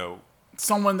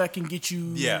 someone that can get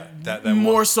you that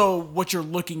more so what you're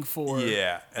looking for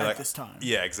at like, this time.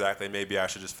 Yeah, exactly. Maybe I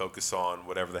should just focus on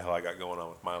whatever the hell I got going on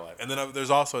with my life. And then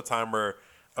there's also a time where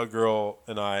a girl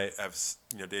and I have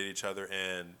dated each other,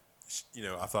 and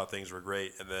I thought things were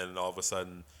great, and then all of a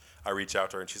sudden I reach out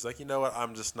to her and she's like, you know what,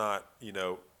 I'm just not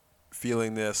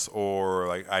feeling this, or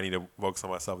like I need to focus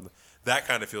on myself. That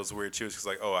kind of feels weird too, because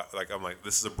I'm like,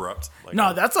 this is abrupt. Like,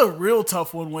 no, that's a real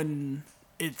tough one when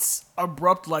it's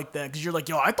abrupt like that, because you're like,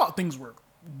 yo, I thought things were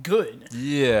good.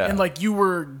 Yeah. And like you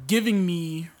were giving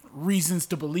me reasons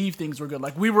to believe things were good.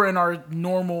 Like we were in our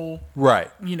normal,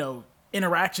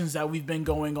 interactions that we've been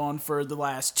going on for the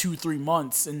last 2-3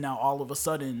 months, and now all of a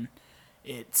sudden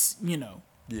it's,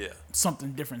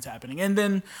 something different's happening. And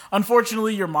then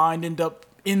unfortunately your mind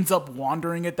ends up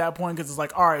wandering at that point, because it's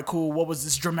like, all right, cool, what was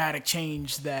this dramatic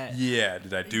change that... Yeah,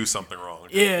 did I do something wrong?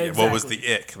 Yeah, exactly. What was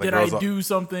the ick? Like, did I do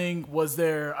something? Was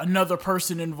there another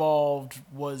person involved?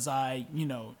 Was I,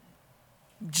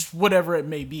 just whatever it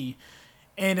may be.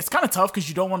 And it's kind of tough because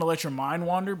you don't want to let your mind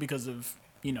wander because of,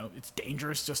 it's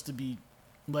dangerous just to be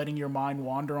letting your mind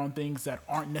wander on things that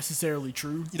aren't necessarily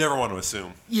true. You never want to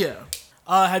assume. Yeah.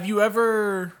 Have you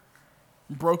ever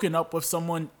broken up with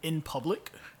someone in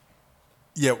public?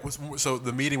 Yeah. So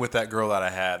the meeting with that girl that I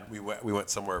had, we went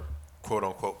somewhere, quote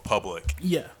unquote, public.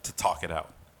 Yeah. To talk it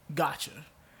out. Gotcha.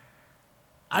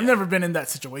 I've never been in that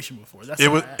situation before.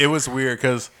 It was weird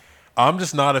because I'm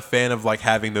just not a fan of like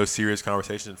having those serious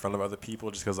conversations in front of other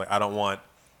people, just because like I don't want.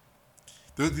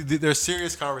 There's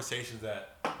serious conversations that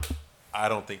I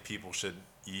don't think people should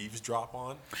eavesdrop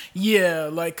on. Yeah,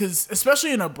 like, because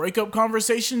especially in a breakup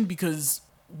conversation, because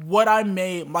what I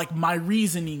may, like, my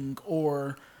reasoning,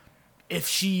 or if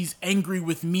she's angry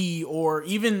with me, or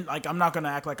even, like, I'm not going to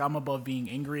act like I'm above being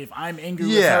angry. If I'm angry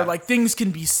with her, like, things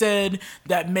can be said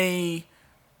that may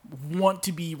want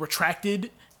to be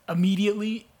retracted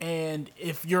immediately, and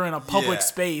if you're in a public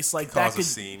space, like, that could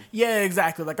scene. Yeah,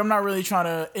 exactly. Like, I'm not really trying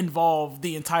to involve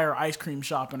the entire ice cream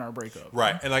shop in our breakup.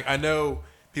 Right. And like I know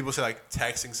people say like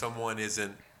texting someone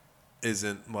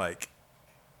isn't like,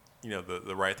 you know,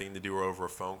 the right thing to do over a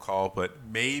phone call, but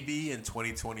maybe in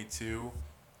 2022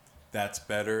 that's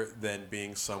better than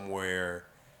being somewhere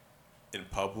in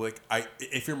public.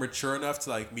 If you're mature enough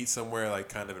to like meet somewhere like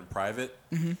kind of in private,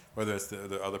 whether it's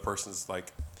the other person's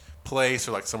like place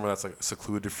or like somewhere that's like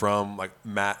secluded from like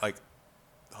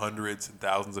hundreds and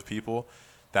thousands of people,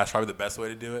 that's probably the best way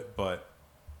to do it. But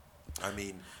I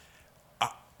mean,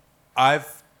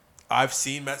 I've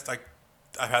seen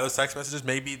I've had those text messages.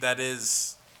 Maybe that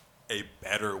is a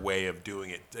better way of doing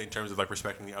it in terms of like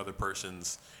respecting the other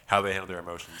person's how they handle their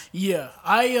emotions. Yeah,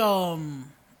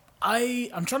 I'm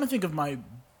trying to think of my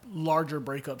larger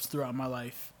breakups throughout my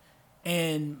life,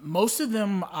 and most of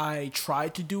them I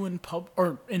tried to do in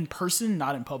person,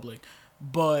 not in public,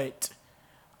 but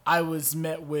I was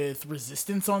met with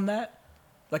resistance on that.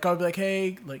 Like, I would be like,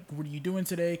 hey, like, what are you doing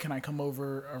today? Can I come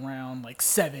over around like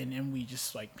 7 and we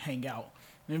just like hang out?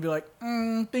 And they'd be like,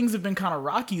 things have been kind of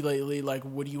rocky lately. Like,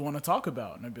 what do you want to talk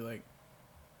about? And I'd be like,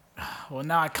 well,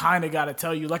 now I kind of got to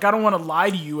tell you. Like, I don't want to lie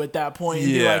to you at that point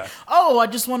and be like, oh, I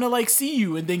just want to like see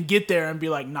you, and then get there and be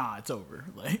like, nah, it's over.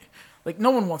 Like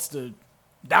no one wants to.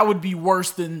 That would be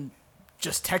worse than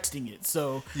just texting it.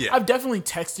 So I've definitely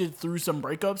texted through some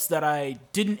breakups that I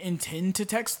didn't intend to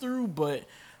text through, but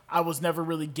I was never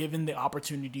really given the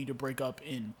opportunity to break up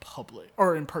in public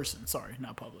or in person. Sorry,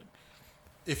 not public.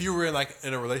 If you were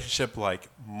in a relationship like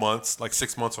months, like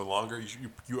 6 months or longer,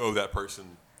 you owe that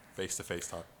person face-to-face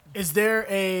talk. Is there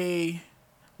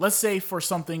let's say for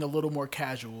something a little more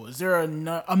casual, is there an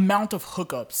amount of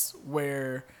hookups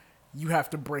where you have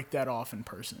to break that off in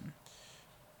person?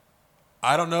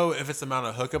 I don't know if it's the amount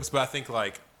of hookups, but I think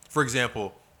like, for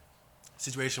example,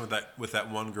 situation with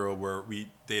that one girl where we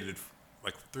dated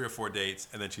like 3 or 4 dates,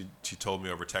 and then she told me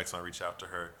over text and I reached out to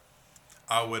her.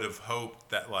 I would have hoped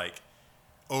that like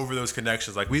over those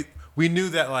connections, like we knew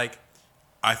that like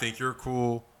I think you're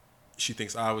cool, she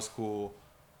thinks I was cool,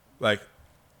 like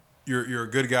you're a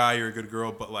good guy, you're a good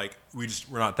girl, but like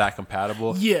we're not that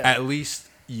compatible. Yeah. At least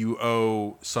you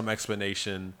owe some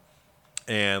explanation,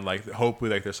 and like hopefully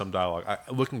like there's some dialogue.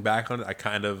 Looking back on it, I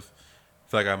kind of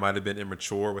feel like I might have been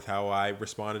immature with how I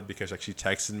responded, because like she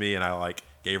texted me and I like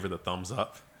gave her the thumbs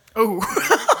up. Oh.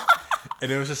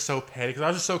 And it was just so petty because I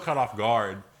was just so caught off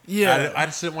guard. Yeah. I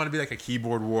just didn't want to be like a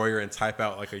keyboard warrior and type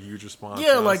out like a huge response.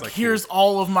 Yeah, like here's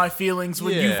all of my feelings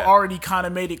when you've already kind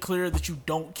of made it clear that you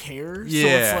don't care.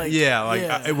 Yeah, so it's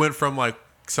like, it went from like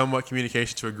somewhat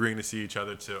communication to agreeing to see each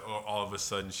other to all of a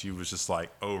sudden she was just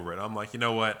like over it. I'm like, you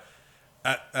know what?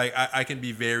 I can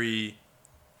be very,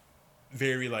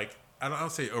 very like, I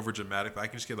don't say over dramatic, but I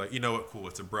can just get like, you know what, cool,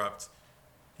 it's abrupt,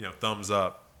 you know, thumbs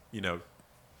up, you know,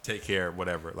 take care,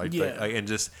 whatever. Like, and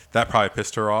just that probably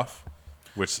pissed her off,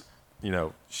 which, you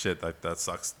know, shit, that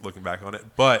sucks looking back on it.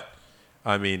 But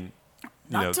I mean,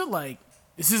 not to like,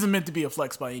 this isn't meant to be a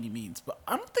flex by any means, but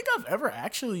I don't think I've ever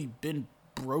actually been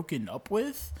broken up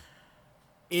with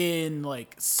in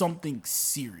like something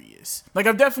serious. Like,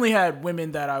 I've definitely had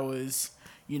women that I was,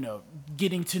 you know,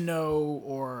 getting to know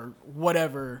or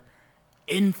whatever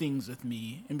end things with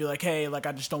me and be like, hey, like,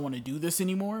 I just don't want to do this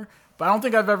anymore. But I don't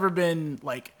think I've ever been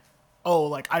like, oh,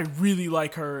 like, I really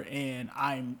like her and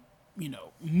I'm, you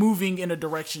know, moving in a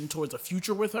direction towards a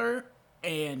future with her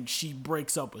and she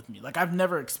breaks up with me. Like, I've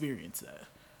never experienced that.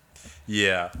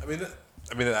 Yeah. I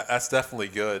mean, that's definitely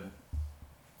good.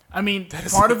 I mean,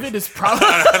 part of it is probably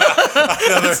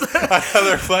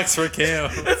another flex for Cam.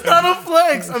 It's not a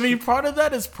flex. I mean, part of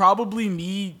that is probably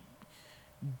me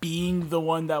being the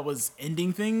one that was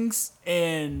ending things,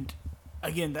 and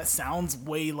again, that sounds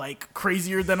way like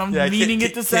crazier than I'm meaning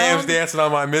it to sound. Cam's dancing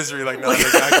on my misery, like, no, I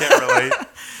can't relate.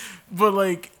 But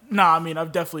like, nah, I mean,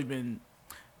 I've definitely been.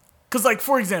 Because, like,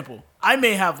 for example, I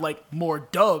may have, like, more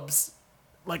dubs.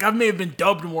 Like, I may have been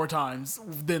dubbed more times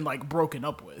than, like, broken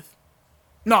up with.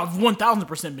 No, I've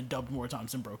 1,000% been dubbed more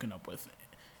times than broken up with.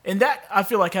 And that, I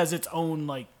feel like, has its own,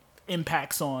 like,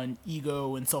 impacts on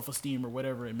ego and self-esteem or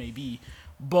whatever it may be.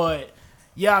 But,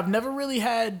 yeah, I've never really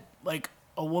had, like,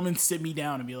 a woman sit me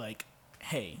down and be like,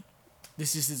 hey,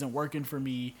 this just isn't working for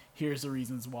me. Here's the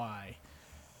reasons why.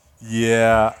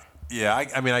 Yeah.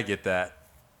 I mean, I get that.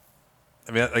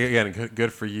 I mean, again,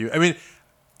 good for you. I mean,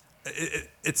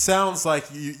 it sounds like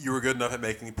you were good enough at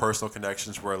making personal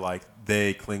connections where, like,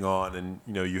 they cling on and,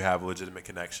 you know, you have a legitimate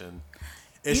connection.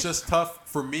 It's just tough.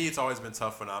 For me, it's always been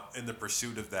tough when I'm in the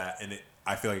pursuit of that, and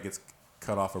I feel like it gets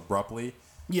cut off abruptly.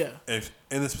 Yeah. If,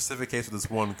 in the specific case with this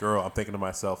one girl, I'm thinking to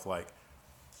myself, like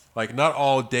not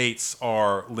all dates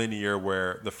are linear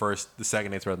where the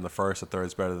second date's better than the first, the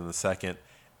third's better than the second,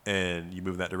 and you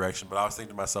move in that direction. But I was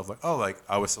thinking to myself, like, oh, like,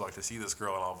 I would still like to see this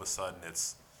girl, and all of a sudden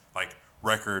it's like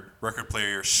record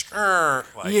player,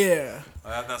 like, yeah.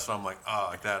 That's what I'm like, oh,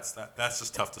 like that's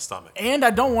just tough to stomach. And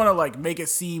I don't want to, like, make it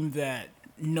seem that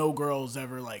no girl's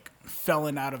ever, like,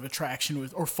 fallen out of attraction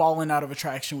with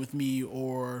me,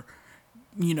 or,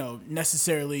 you know,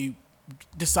 necessarily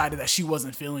decided that she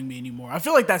wasn't feeling me anymore. I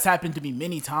feel like that's happened to me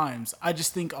many times. I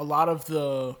just think a lot of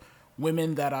the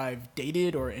women that I've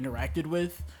dated or interacted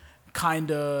with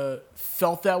kind of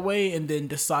felt that way and then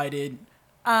decided,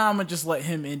 I'm going to just let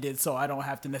him end it so I don't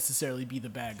have to necessarily be the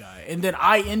bad guy. And then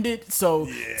I end it, so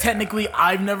technically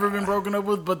I've never been broken up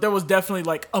with, but there was definitely,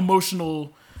 like,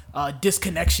 emotional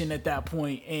disconnection at that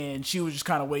point, and she was just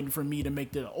kind of waiting for me to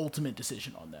make the ultimate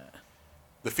decision on that.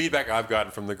 The feedback I've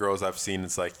gotten from the girls I've seen,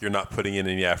 it's like, you're not putting in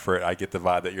any effort. I get the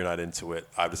vibe that you're not into it.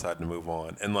 I've decided to move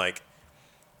on. And, like,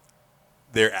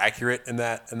 they're accurate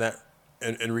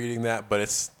in reading that, but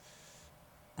it's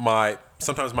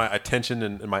sometimes my attention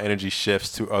and my energy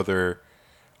shifts to other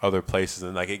places,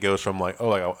 and, like, it goes from, like, oh,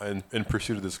 like, in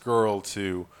pursuit of this girl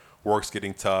to work's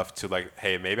getting tough to, like,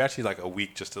 hey, maybe actually, like, a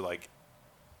week just to, like,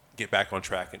 get back on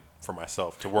track for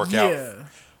myself, to work out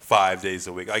 5 days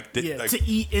a week, like, to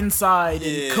eat inside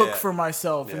and cook for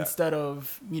myself instead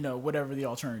of, you know, whatever the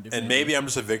alternative. And maybe I'm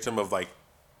just a victim of, like,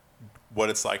 what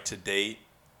it's like to date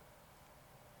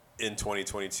in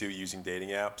 2022 using dating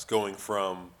apps, going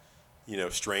from, you know,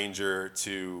 stranger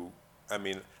to, I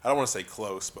mean, I don't want to say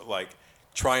close, but, like,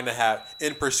 trying to have,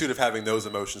 in pursuit of having those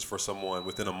emotions for someone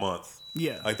within a month.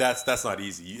 Yeah. Like, that's not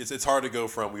easy. It's hard to go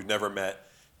from we've never met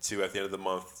to at the end of the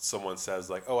month someone says,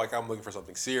 like, oh, like, I'm looking for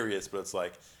something serious, but it's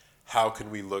like, how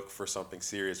can we look for something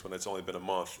serious when it's only been a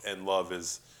month? And love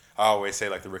is, I always say,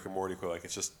 like the Rick and Morty quote, like,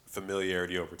 it's just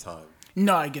familiarity over time.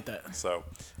 No, I get that. So,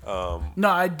 no,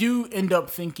 I do end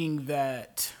up thinking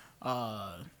that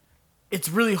it's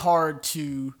really hard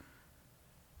to,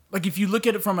 like, if you look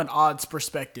at it from an odds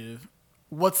perspective,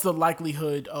 what's the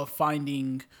likelihood of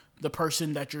finding the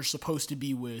person that you're supposed to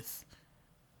be with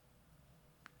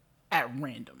at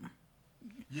random?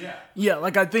 Yeah,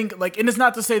 like, I think, like, and it's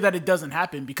not to say that it doesn't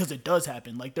happen, because it does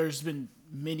happen. Like, there's been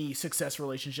many success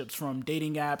relationships from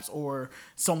dating apps, or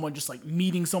someone just, like,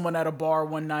 meeting someone at a bar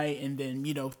one night and then,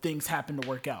 you know, things happen to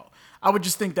work out. I would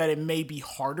just think that it may be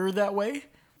harder that way,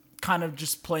 kind of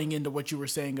just playing into what you were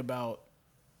saying about,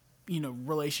 you know,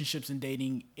 relationships and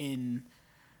dating in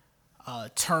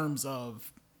terms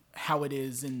of how it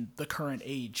is in the current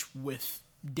age, with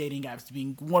dating apps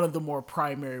being one of the more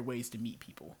primary ways to meet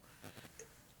people.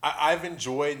 I've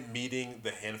enjoyed meeting the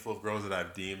handful of girls that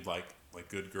I've deemed like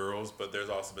good girls, but there's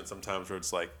also been some times where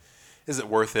it's like, is it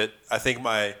worth it? I think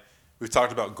we've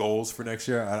talked about goals for next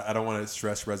year. I don't want to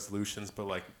stress resolutions, but,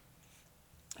 like,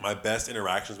 my best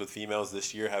interactions with females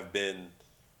this year have been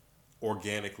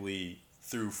organically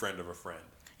through friend of a friend.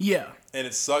 Yeah. And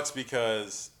it sucks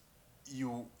because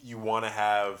you want to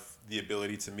have the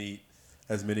ability to meet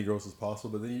as many girls as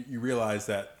possible, but then you realize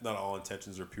that not all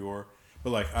intentions are pure. But,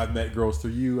 like, I've met girls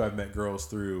through you. I've met girls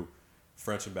through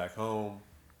friends from back home.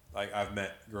 Like, I've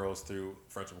met girls through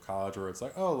friends from college, where it's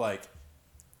like, oh, like,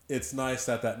 it's nice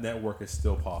that network is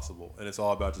still possible. And it's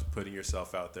all about just putting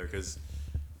yourself out there. Because,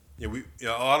 you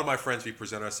know, a lot of my friends, we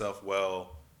present ourselves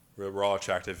well. We're all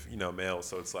attractive, you know, males.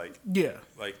 So it's like, yeah,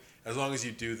 like, as long as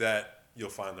you do that, you'll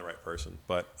find the right person.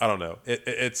 But I don't know.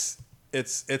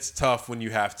 It's tough when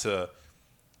you have to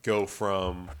go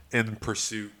from in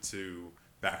pursuit to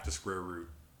back to square root,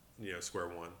 you know, square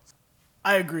one.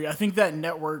 I agree. I think that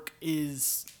network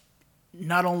is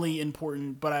not only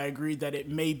important, but I agree that it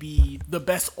may be the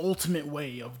best ultimate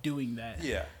way of doing that.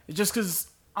 Yeah. Just because,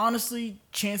 honestly,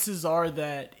 chances are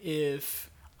that if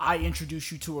I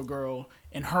introduce you to a girl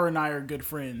and her and I are good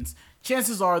friends,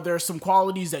 chances are there's some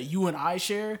qualities that you and I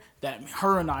share that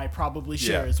her and I probably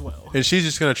share as well. And she's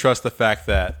just going to trust the fact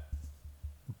that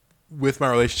with my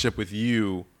relationship with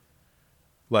you,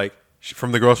 like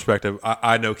from the girl's perspective,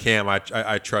 I know Cam.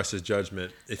 I trust his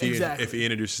judgment. If he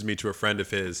introduces me to a friend of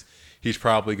his, he's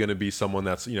probably going to be someone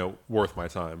that's worth my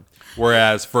time.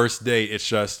 Whereas first date, it's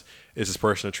just, is this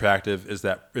person attractive? Is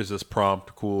this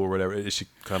prompt cool or whatever? Is she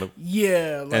kind of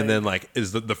and then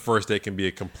is the first date can be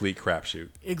a complete crapshoot.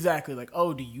 Exactly. Like,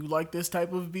 oh, do you like this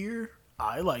type of beer?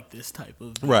 I like this type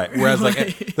of beer. Right. Whereas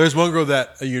there's one girl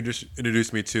that you just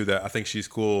introduced me to that I think she's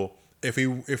cool. If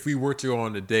we were to go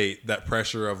on a date, that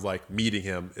pressure of meeting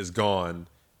him is gone,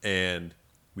 and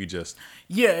we just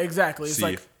exactly. It's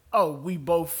like, oh, we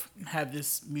both have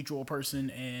this mutual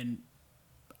person, and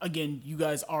again, you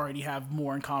guys already have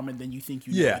more in common than you think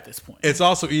you do at this point. It's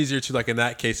also easier to in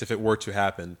that case, if it were to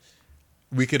happen,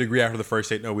 we could agree after the first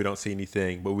date, no, we don't see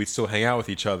anything, but we still hang out with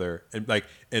each other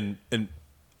and in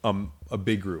a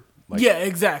big group.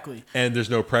 Exactly. And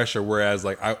there's no pressure. Whereas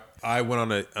I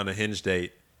went on a Hinge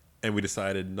date. And we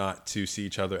decided not to see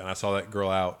each other. And I saw that girl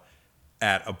out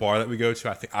at a bar that we go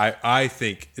to. I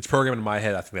think it's programmed in my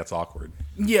head. I think that's awkward.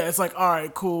 Yeah, it's like, all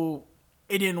right, cool.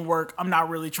 It didn't work. I'm not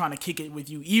really trying to kick it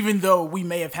with you, even though we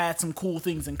may have had some cool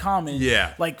things in common.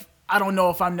 Yeah. I don't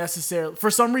know if I'm necessarily, for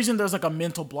some reason, there's a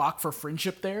mental block for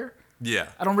friendship there. Yeah.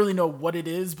 I don't really know what it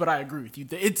is, but I agree with you.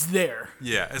 It's there.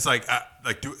 Yeah. It's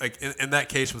in that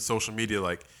case with social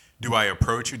media, do I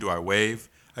approach you? Do I wave?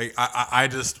 I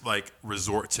just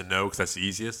resort to no because that's the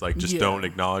easiest. Don't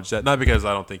acknowledge that. Not because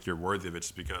I don't think you're worthy of it,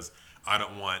 just because I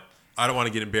don't want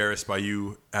to get embarrassed by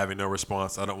you having no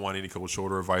response. I don't want any cold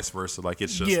shoulder or vice versa.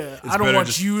 It's just I don't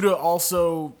want you to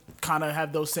also kind of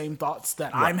have those same thoughts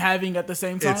that I'm having at the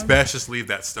same time. It's best just leave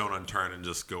that stone unturned and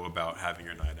just go about having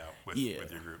your night out with your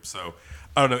group. So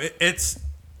I don't know.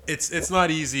 It's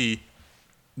not easy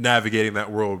navigating that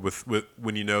world with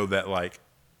when you know that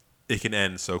it can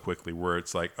end so quickly, where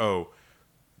it's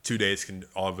 2 days can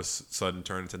all of a sudden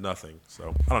turn into nothing.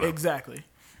 So I don't know. Exactly.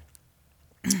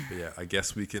 But yeah, I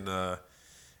guess we can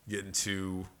get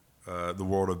into the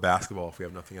world of basketball if we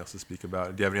have nothing else to speak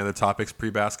about. Do you have any other topics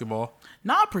pre-basketball?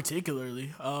 Not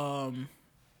particularly.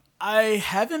 I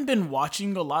haven't been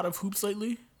watching a lot of hoops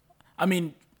lately. I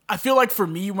mean, I feel like for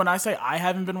me, when I say I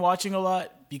haven't been watching a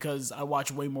lot, because I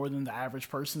watch way more than the average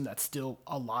person, that's still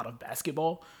a lot of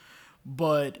basketball.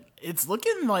 But it's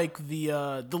looking like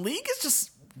the league is just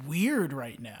weird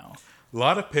right now. A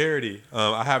lot of parity.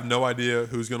 I have no idea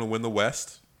who's going to win the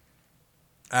West.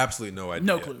 Absolutely no idea.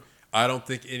 No clue. I don't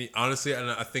think any. Honestly,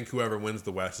 I think whoever wins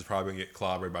the West is probably going to get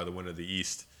clobbered by the winner of the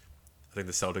East. I think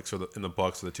the Celtics and the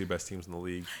Bucks are the two best teams in the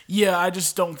league. Yeah, I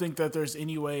just don't think that there's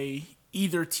any way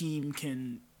either team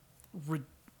can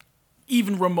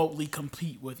even remotely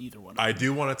compete with either one of them. I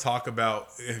do want to talk about,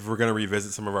 if we're going to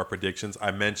revisit some of our predictions,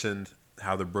 I mentioned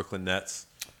how the Brooklyn Nets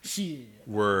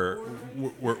were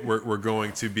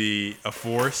going to be a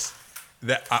force.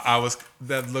 That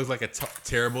that looked like a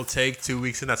terrible take 2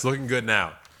 weeks in. That's looking good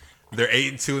now. They're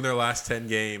 8-2 in their last 10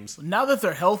 games. Now that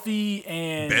they're healthy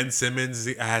and Ben Simmons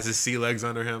has his sea legs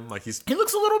under him, he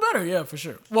looks a little better, yeah, for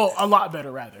sure. Well, a lot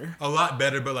better rather. A lot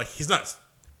better, but he's not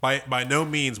by no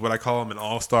means would I call him an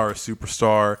all-star or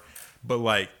superstar,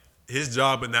 but his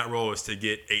job in that role is to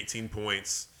get 18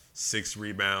 points, 6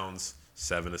 rebounds,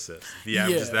 7 assists. If he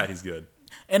averages that, he's good.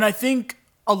 And I think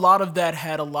a lot of that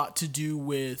had a lot to do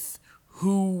with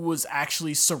who was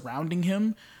actually surrounding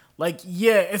him.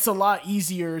 It's a lot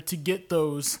easier to get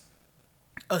those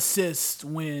assists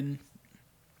when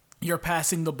you're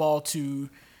passing the ball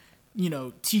to,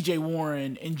 TJ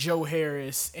Warren and Joe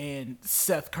Harris and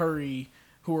Seth Curry,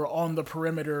 who are on the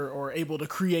perimeter or able to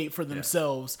create for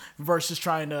themselves, versus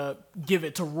trying to give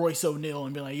it to Royce O'Neal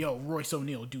and be like, yo, Royce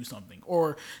O'Neal, do something.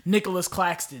 Or Nicholas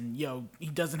Claxton, he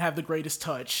doesn't have the greatest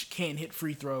touch, can't hit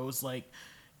free throws.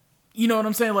 You know what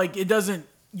I'm saying?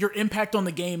 Your impact on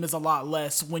the game is a lot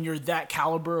less when you're that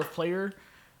caliber of player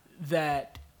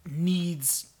that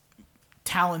needs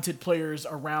talented players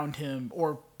around him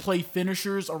or play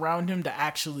finishers around him to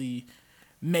actually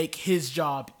make his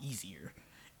job easier.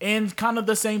 And kind of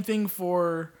the same thing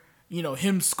for,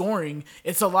 him scoring.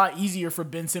 It's a lot easier for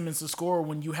Ben Simmons to score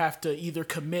when you have to either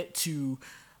commit to,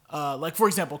 for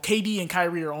example, KD and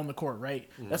Kyrie are on the court, right?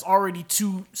 Mm-hmm. That's already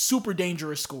two super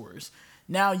dangerous scorers.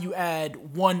 Now you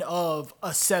add one of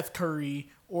a Seth Curry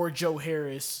or Joe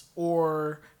Harris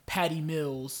or Patty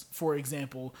Mills, for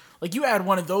example. You add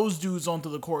one of those dudes onto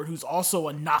the court who's also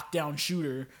a knockdown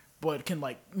shooter. but can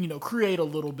create a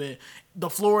little bit. The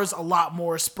floor is a lot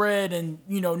more spread, and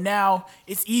now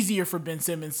it's easier for Ben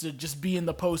Simmons to just be in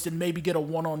the post and maybe get a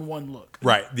one-on-one look.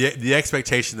 Right. The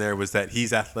expectation there was that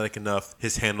he's athletic enough,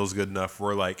 his handle's good enough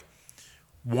for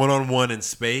one-on-one in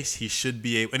space. He should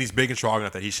be able, and he's big and strong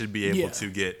enough that he should be able to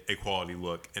get a quality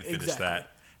look and finish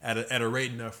that at a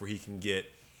rate enough where he can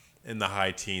get in the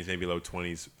high teens, maybe low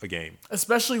 20s a game.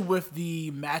 Especially with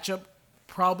the matchup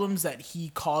problems that he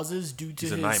causes due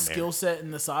to his skill set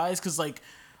and the size. Because,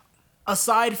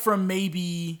 aside from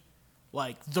maybe,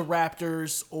 the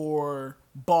Raptors or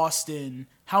Boston,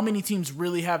 how many teams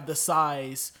really have the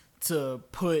size to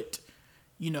put,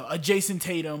 a Jason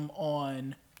Tatum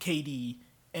on KD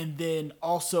and then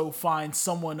also find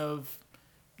someone of,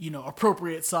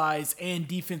 appropriate size and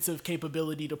defensive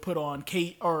capability to put on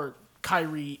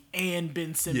Kyrie and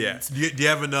Ben Simmons. Yeah. Do you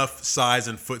have enough size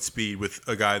and foot speed with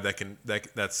a guy that's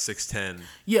 6'10"?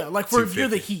 Yeah, if you're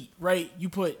the Heat, right? You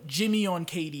put Jimmy on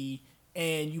KD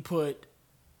and you put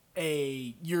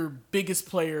your biggest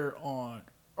player on,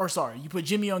 you put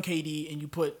Jimmy on KD and you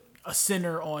put a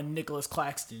center on Nicholas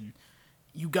Claxton.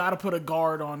 You got to put a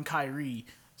guard on Kyrie.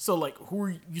 So who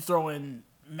are you throwing?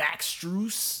 Max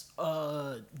Strus,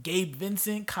 Gabe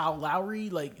Vincent, Kyle Lowry,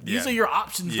 these are your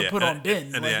options to put on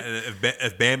Ben. And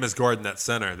if Bam is guarding that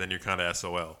center, then you're kind of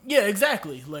SOL. Yeah,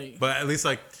 exactly. But at least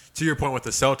to your point with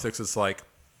the Celtics, it's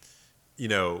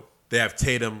they have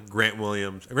Tatum, Grant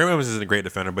Williams. Grant Williams isn't a great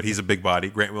defender, but he's a big body.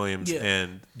 Grant Williams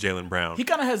and Jaylen Brown. He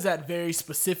kind of has that very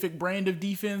specific brand of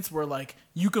defense where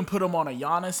you can put him on a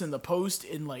Giannis in the post,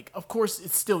 and of course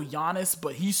it's still Giannis,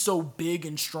 but he's so big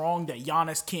and strong that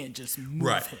Giannis can't just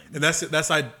move him. And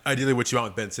that's ideally what you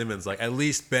want with Ben Simmons. At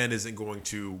least Ben isn't going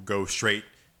to go straight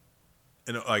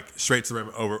and straight to the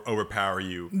rim, overpower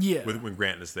you. When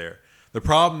Grant is there. The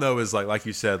problem, though, is like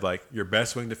you said, your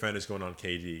best wing defender is going on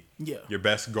KD. Yeah. Your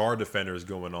best guard defender is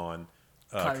going on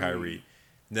Kyrie.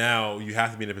 Now you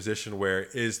have to be in a position where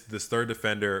is this third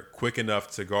defender quick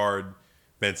enough to guard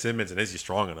Ben Simmons, and is he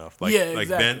strong enough?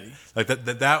 Exactly.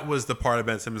 That was the part of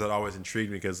Ben Simmons that always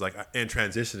intrigued me because in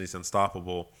transition he's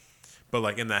unstoppable,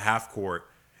 but in the half court,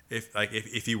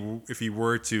 if he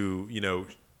were to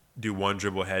do one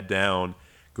dribble head down,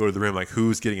 go to the rim,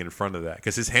 who's getting in front of that?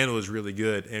 Because his handle is really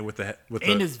good,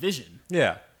 and his vision.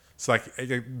 Yeah, so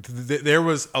there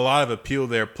was a lot of appeal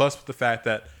there. Plus with the fact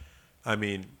that,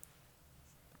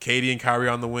 KD and Kyrie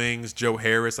on the wings, Joe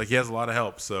Harris, he has a lot of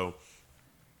help. So,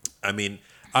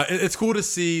 it's cool to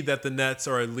see that the Nets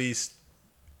are at least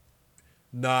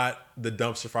not the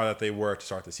dumpster fire that they were to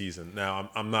start the season. Now,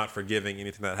 I'm not forgiving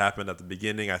anything that happened at the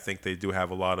beginning. I think they do have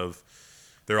a lot of.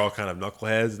 They're all kind of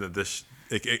knuckleheads, and that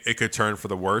it could turn for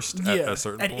the worst at a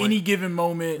certain point. At any given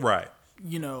moment. Right.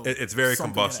 It's very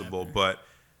combustible. But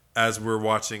as we're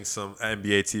watching some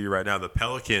NBA TV right now, the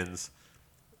Pelicans,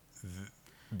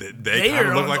 they kind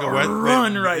of look like a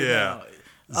run right now.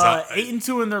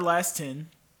 8-2 in their last 10,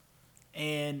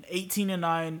 and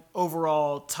 18-9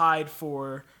 overall, tied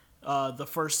for the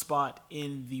first spot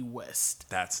in the West.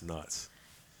 That's nuts.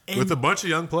 And with a bunch of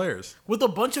young players.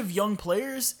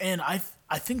 And I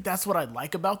think that's what I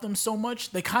like about them so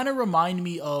much. They kind of remind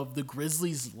me of the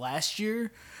Grizzlies last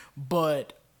year,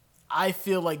 but I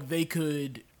feel like they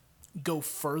could go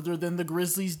further than the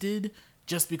Grizzlies did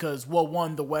just because, well,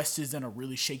 one, the West is in a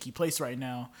really shaky place right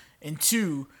now, and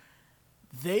two,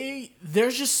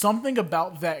 there's just something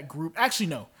about that group. Actually,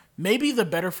 no. Maybe the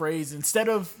better phrase, instead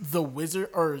of the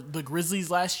Grizzlies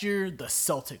last year, the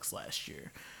Celtics last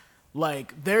year.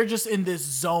 They're just in this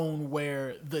zone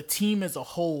where the team as a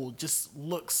whole just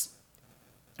looks...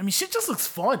 shit just looks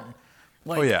fun.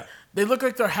 They look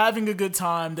like they're having a good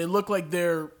time. They look like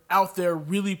they're out there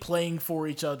really playing for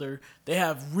each other. They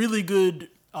have really good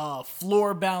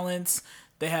floor balance.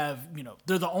 They have,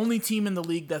 they're the only team in the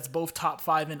league that's both top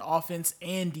 5 in offense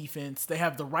and defense. They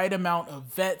have the right amount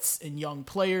of vets and young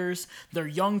players. Their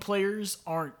young players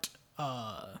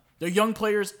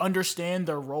understand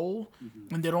their role,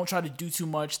 and they don't try to do too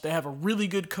much. They have a really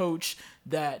good coach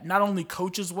that not only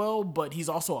coaches well, but he's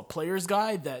also a player's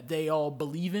guy that they all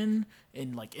believe in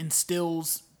and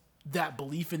instills that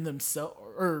belief in themselves.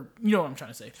 Or you know what I'm trying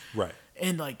to say, right?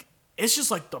 And it's just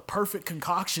the perfect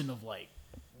concoction of what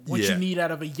you need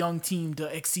out of a young team to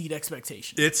exceed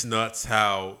expectations. It's nuts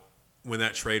how when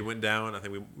that trade went down. I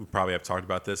think we probably have talked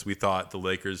about this. We thought the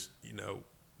Lakers,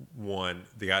 won.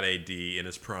 They got AD in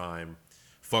his prime.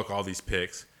 Fuck all these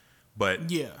picks, but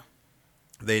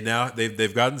they've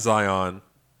gotten Zion.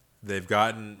 They've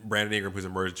gotten Brandon Ingram, who's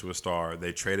emerged into a star.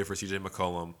 They traded for CJ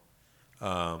McCollum,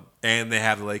 and they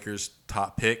have the Lakers'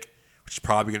 top pick, which is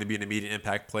probably going to be an immediate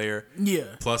impact player.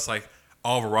 Yeah. Plus,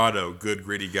 Alvarado, good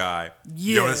gritty guy.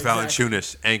 Yeah, Jonas exactly.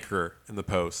 Valanciunas, anchor in the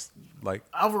post. Like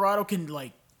Alvarado can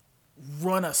like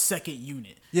run a second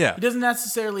unit. Yeah. He doesn't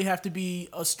necessarily have to be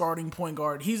a starting point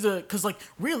guard. Because like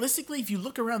realistically, if you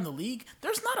look around the league,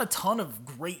 there's not a ton of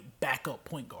great backup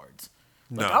point guards.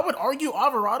 Like No. I would argue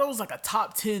Alvarado is like a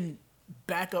top 10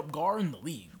 backup guard in the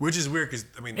league. Which is weird because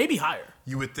Maybe higher.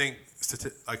 you would think,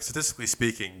 statistically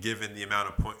speaking, given the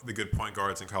amount of the good point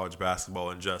guards in college basketball,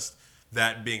 and just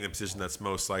that being the position that's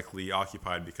most likely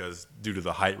occupied because due to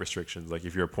the height restrictions, like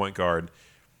if you're a point guard,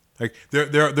 like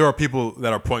there are people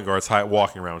that are point guards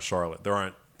walking around Charlotte. There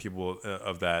aren't people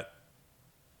of that.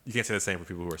 You can't say the same for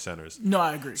people who are centers. No,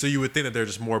 I agree. So you would think that there are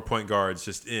just more point guards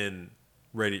just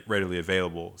readily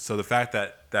available. So the fact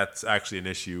that that's actually an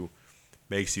issue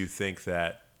makes you think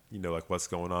that, like what's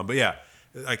going on. But yeah,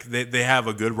 like they have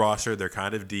a good roster. They're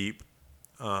kind of deep.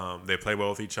 They play well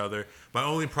with each other. My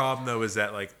only problem though is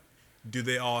that like, do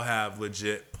they all have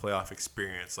legit playoff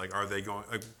experience? Like, are they going,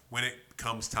 like when it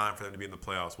comes time for them to be in the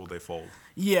playoffs, will they fold?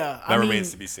 Yeah. That remains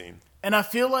to be seen. And I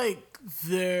feel like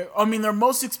their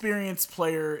most experienced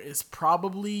player is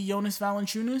probably Jonas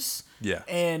Valanciunas. Yeah.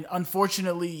 And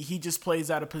unfortunately, he just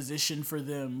plays out of position for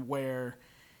them where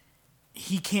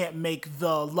he can't make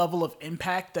the level of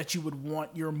impact that you would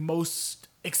want your most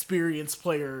experienced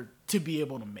player to be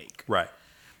able to make. Right.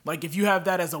 Like if you have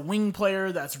that as a wing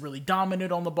player that's really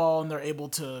dominant on the ball and they're able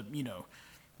to,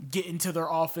 get into their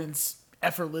offense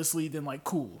effortlessly, then like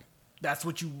cool. That's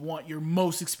what you want your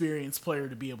most experienced player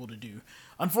to be able to do.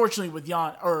 Unfortunately, with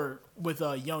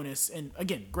Jonas, and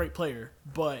again, great player,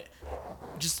 but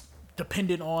just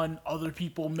dependent on other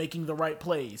people making the right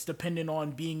plays, dependent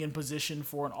on being in position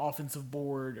for an offensive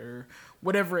board or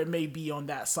whatever it may be on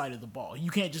that side of the ball. You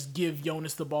can't just give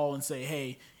Jonas the ball and say,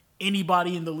 "Hey,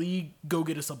 anybody in the league, go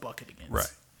get us a bucket against."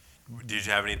 Right. Did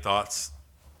you have any thoughts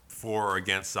for or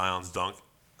against Zion's dunk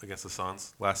against the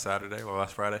Suns last Saturday or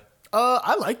last Friday?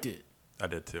 I liked it. I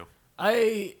did too.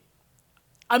 I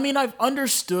mean, I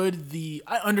understand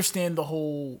the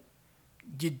whole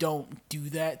you don't do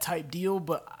that type deal,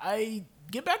 but I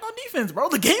get back on defense, bro.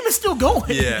 The game is still going.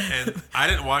 Yeah, and I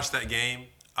didn't watch that game.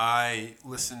 I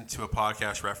listened to a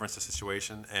podcast reference the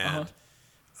situation, and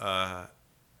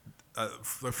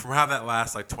from how that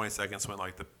last like 20 seconds went,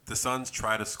 like the Suns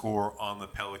tried to score on the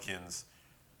Pelicans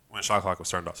when shot clock was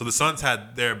turned off. So the Suns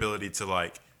had their ability to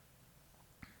like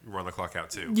run the clock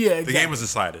out too. Yeah, exactly. The game was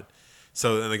decided.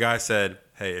 So then the guy said,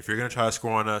 "Hey, if you're gonna try to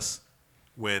score on us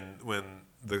when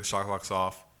the shot clock's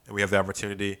off and we have the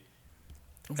opportunity,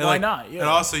 why not?" Yeah. And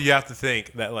also you have to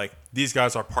think that like these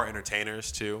guys are part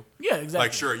entertainers too. Yeah, exactly.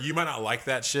 Like sure, you might not like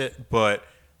that shit, but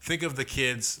think of the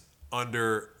kids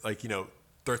under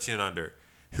 13 and under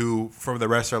who from the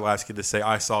rest of their lives get to say,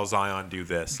 "I saw Zion do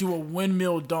this." Do a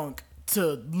windmill dunk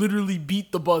to literally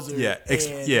beat the buzzer. Yeah,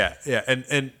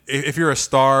 and if you're a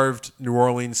starved New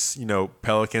Orleans,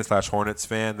 Pelicans / Hornets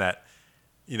fan that,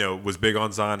 was big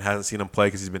on Zion, hasn't seen him play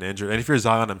because he's been injured, and if you're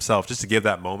Zion himself, just to give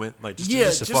that moment, like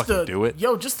just to fucking do it.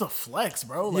 Yo, just to flex,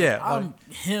 bro. Like, I'm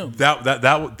him.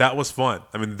 That was fun.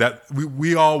 I mean, that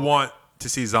we all want to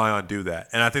see Zion do that,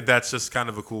 and I think that's just kind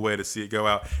of a cool way to see it go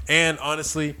out. And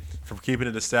honestly, from keeping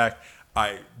it a stack,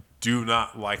 I do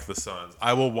not like the Suns.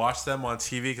 I will watch them on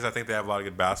TV because I think they have a lot of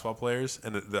good basketball players,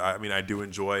 and I do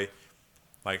enjoy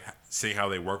like seeing how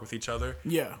they work with each other.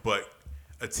 Yeah. But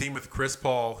a team with Chris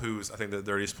Paul, who's I think the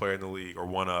dirtiest player in the league, or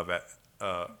one of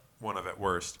at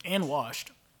worst, and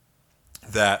washed.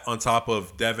 That on top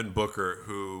of Devin Booker,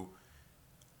 who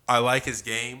I like his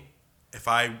game. If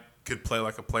I could play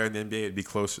like a player in the NBA, it'd be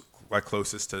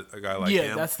closest to a guy like him.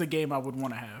 Yeah, that's the game I would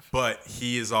want to have. But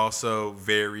he is also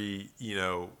very,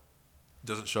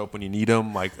 doesn't show up when you need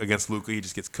him. Like against Luka, he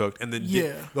just gets cooked. And then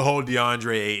the whole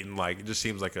DeAndre Ayton, like it just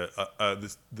seems like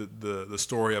the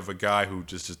story of a guy who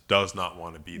just does not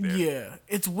want to be there. Yeah,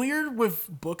 it's weird with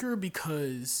Booker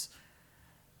because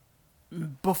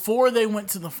before they went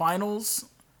to the finals,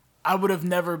 I would have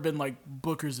never been like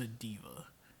Booker's a diva,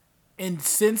 and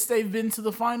since they've been to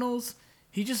the finals,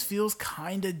 he just feels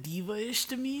kind of diva-ish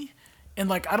to me. And,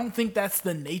 like, I don't think that's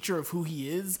the nature of who he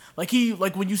is. Like,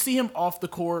 when you see him off the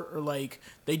court or, like,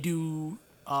 they do,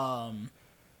 I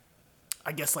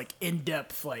guess, like,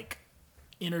 in-depth, like,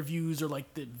 interviews or,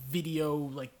 like, the video,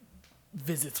 like,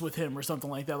 visits with him or something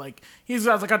like that. Like, he's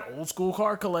got, like, an old-school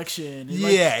car collection. And,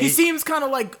 like, he seems kind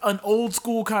of like an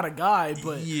old-school kind of guy,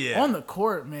 but on the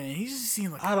court, man, he just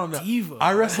seems like a diva.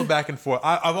 I wrestle back and forth.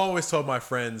 I've always told my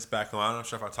friends back home, I'm not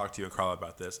sure if I talked to you and Carl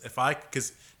about this,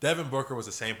 because Devin Booker was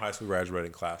the same high school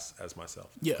graduating class as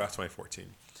myself, class 2014.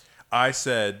 I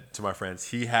said to my friends,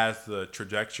 he has the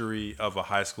trajectory of a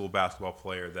high school basketball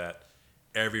player that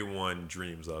everyone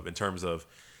dreams of in terms of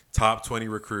top 20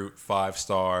 recruit,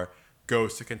 5-star,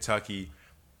 goes to Kentucky,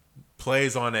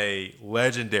 plays on a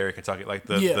legendary Kentucky, like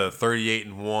the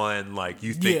 38-1. Like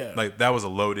you think like that was a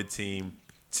loaded team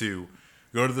to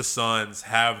go to the Suns,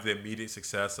 have the immediate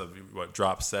success of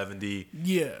drop 70,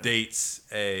 dates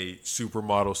a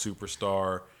supermodel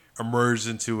superstar, emerges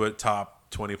into a top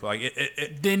 20,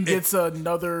 like then gets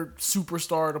another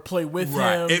superstar to play with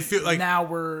him. It feels like now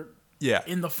we're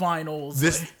in the finals.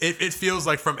 It feels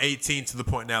like from 18 to the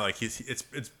point now, like it's.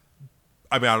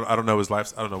 I mean, I don't know his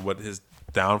life. I don't know what his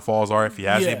downfalls are if he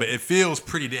has any, but it feels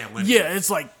pretty damn linear. Yeah, it's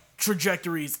like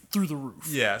trajectories through the roof.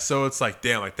 Yeah, so it's like,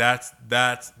 damn, like that's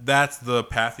the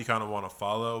path you kind of want to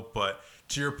follow. But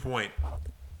to your point,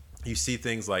 you see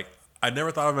things like, I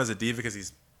never thought of him as a diva because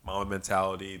he's mama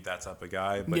mentality, that type of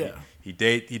guy. But he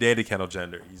dated Kendall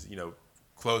Jenner. He's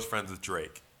close friends with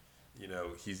Drake.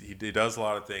 He does a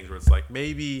lot of things where it's like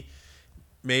maybe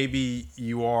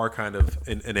you are kind of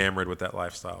enamored with that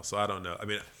lifestyle. So I don't know. I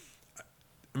mean,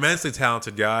 immensely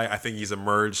talented guy. I think he's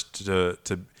emerged to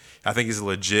I think he's a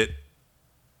legit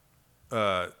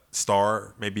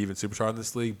star, maybe even superstar in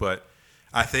this league. But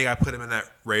I think I put him in that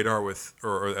radar with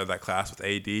or that class with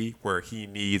AD where he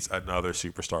needs another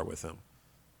superstar with him.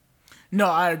 No,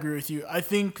 I agree with you. I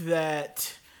think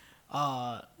that,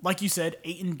 like you said,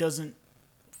 Ayton doesn't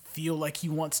feel like he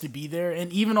wants to be there.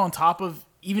 And even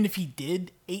if he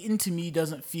did, Ayton to me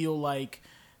doesn't feel like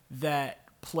that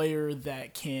player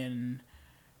that can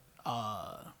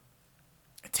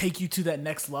take you to that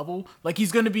next level. Like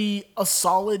he's going to be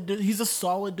he's a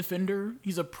solid defender.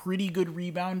 He's a pretty good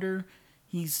rebounder.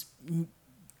 He's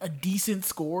a decent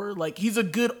scorer. Like he's a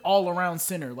good all-around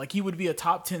center. Like he would be a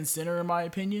top 10 center in my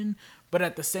opinion. But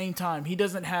at the same time, he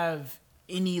doesn't have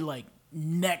any like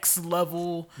next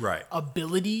level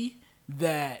ability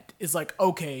that is like,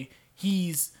 okay,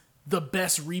 he's the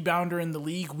best rebounder in the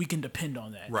league. We can depend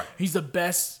on that. Right. He's the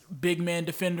best big man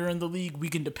defender in the league. We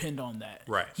can depend on that.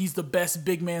 Right. He's the best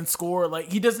big man scorer.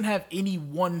 Like he doesn't have any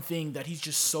one thing that he's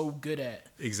just so good at.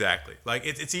 Exactly. Like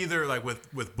it's either like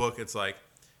with Book, it's like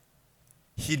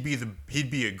he'd be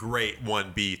a great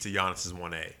 1B to Giannis's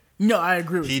 1A. No, I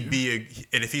agree with you.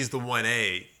 And if he's the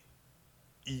 1A,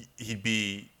 he'd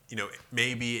be,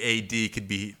 maybe AD could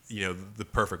be, the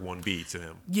perfect 1B to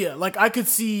him. Yeah, like I could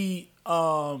see,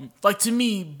 like to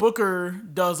me, Booker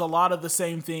does a lot of the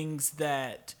same things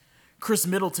that Chris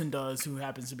Middleton does, who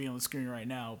happens to be on the screen right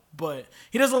now. But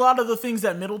he does a lot of the things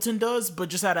that Middleton does, but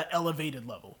just at an elevated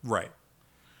level. Right.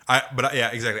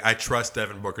 Yeah, exactly. I trust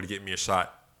Devin Booker to get me a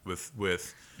shot with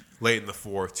late in the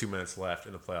fourth, 2 minutes left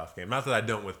in the playoff game. Not that I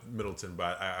don't with Middleton,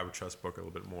 but I would trust Booker a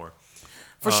little bit more.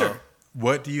 For sure.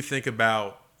 What do you think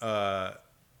about the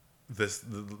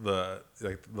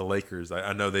Lakers?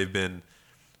 I know they've been.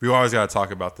 We always got to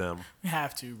talk about them. We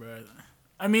have to, bro.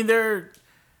 I mean, they're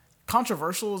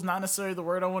controversial is not necessarily the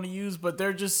word I want to use, but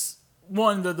they're just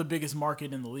they're the biggest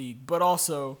market in the league, but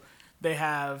also they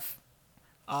have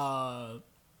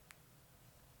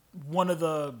one of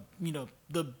the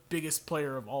the biggest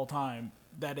player of all time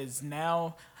that is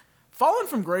now fallen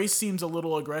from grace. Seems a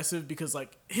little aggressive because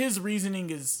like his reasoning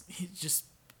is just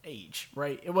age,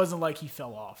 right? It wasn't like he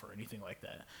fell off or anything like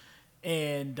that.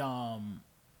 And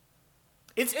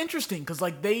it's interesting because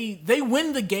like they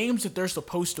win the games that they're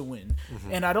supposed to win.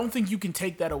 Mm-hmm. And I don't think you can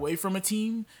take that away from a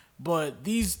team, but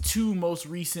these two most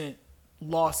recent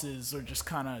losses are just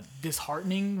kind of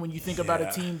disheartening when you think about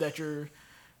a team that you're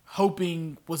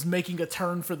hoping was making a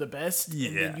turn for the best,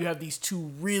 and then you have these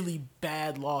two really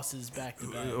bad losses back to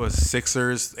back. It was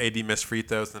Sixers, AD missed free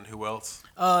throws, then who else?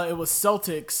 It was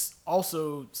Celtics,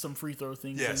 also some free throw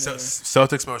things. Yeah, so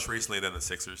Celtics most recently, then the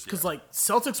Sixers. Because like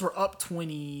Celtics were up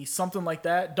 20, something like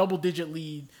that, double-digit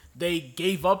lead. They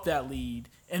gave up that lead,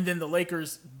 and then the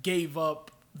Lakers gave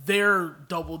up their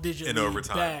double-digit lead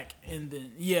overtime back, and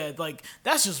then like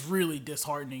that's just really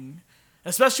disheartening,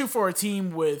 especially for a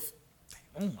team with.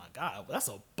 Oh my God, that's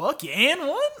a bucket and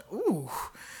one? Ooh.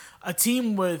 A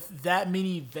team with that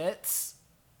many vets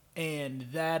and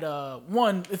that,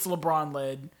 it's LeBron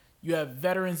led. You have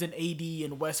veterans in AD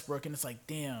and Westbrook, and it's like,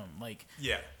 damn, like,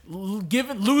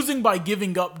 losing by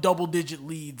giving up double-digit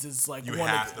leads is like you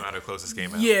have to know how to close this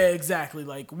game out. Yeah, exactly.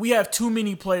 Like, we have too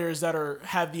many players that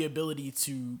have the ability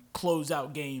to close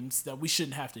out games that we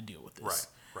shouldn't have to deal with this.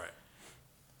 Right.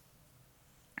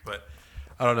 But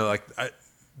I don't know, like,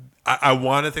 I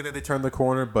want to think that they turned the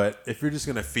corner, but if you're just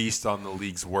going to feast on the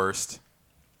league's worst,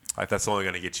 like that's only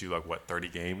going to get you like what 30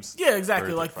 games. Yeah,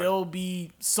 exactly. Like they'll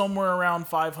be somewhere around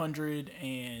 500,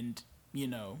 and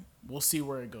we'll see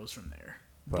where it goes from there.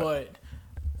 But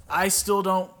I still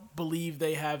don't believe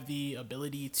they have the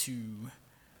ability to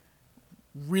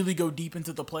really go deep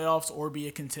into the playoffs or be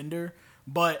a contender.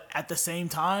 But at the same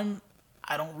time,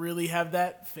 I don't really have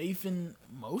that faith in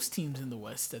most teams in the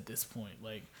West at this point.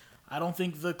 Like, I don't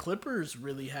think the Clippers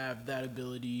really have that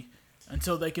ability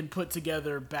until they can put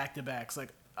together back-to-backs. Like,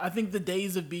 I think the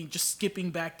days of being just skipping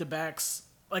back-to-backs,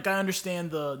 like, I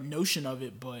understand the notion of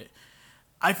it, but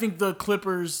I think the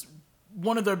Clippers,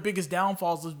 one of their biggest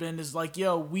downfalls has been is like,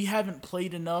 yo, we haven't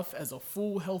played enough as a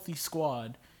full healthy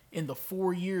squad in the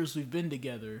 4 years we've been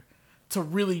together to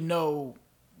really know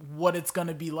what it's going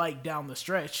to be like down the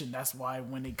stretch. And that's why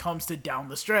when it comes to down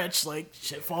the stretch, like,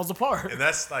 shit falls apart. And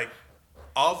that's like,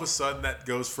 all of a sudden that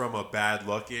goes from a bad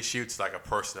luck issue to like a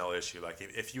personnel issue. Like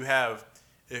if you have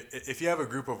a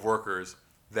group of workers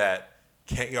that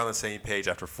can't get on the same page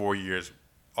after 4 years,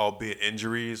 albeit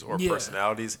injuries or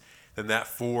personalities, then that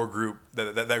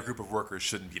group of workers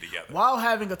shouldn't be together. While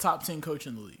having a top 10 coach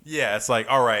in the league. Yeah, it's like,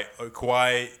 all right,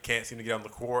 Kawhi can't seem to get on the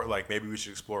court. Like, maybe we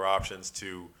should explore options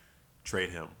to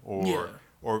trade him or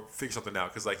figure something out,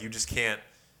 because like you just can't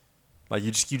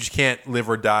live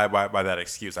or die by that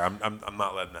excuse. I'm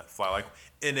not letting that fly.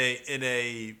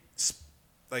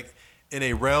 Like in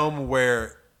a realm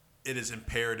where it is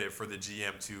imperative for the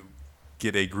GM to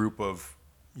get a group of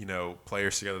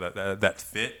players together that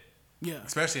fit. Yeah.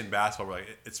 Especially in basketball, where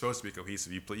like it's supposed to be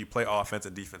cohesive. You play offense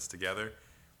and defense together,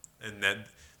 and then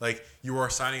like you are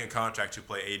signing a contract to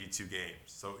play 82 games.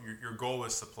 So your goal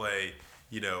is to play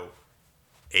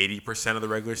 80% of the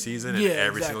regular season and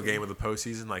every single game of the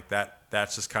postseason. Like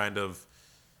that's just kind of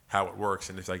how it works.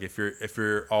 And it's like if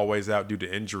you're always out due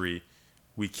to injury,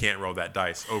 we can't roll that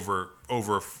dice over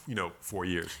 4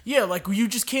 years. Yeah, like you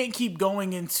just can't keep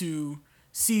going into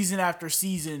season after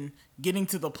season, getting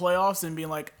to the playoffs and being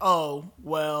like, oh,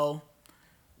 well,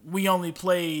 we only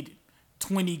played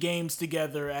 20 games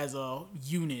together as a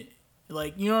unit.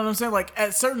 Like, you know what I'm saying? Like, at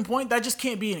a certain point, that just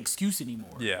can't be an excuse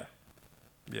anymore. Yeah.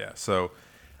 Yeah. So,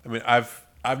 I mean, I've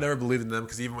never believed in them,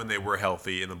 because even when they were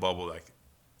healthy in the bubble, like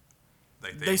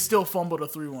they still fumbled a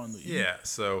 3-1 lead. Yeah.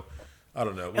 So, I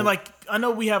don't know. And, like, I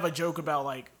know we have a joke about,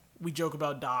 like, we joke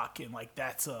about Doc, and, like,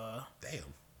 that's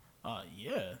damn.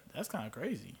 Yeah, that's kind of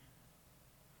crazy.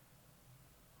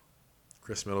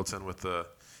 Chris Middleton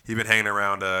he's been hanging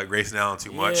around Grayson Allen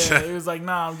too much. Yeah, he was like,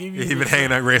 nah, I'm giving you. He's been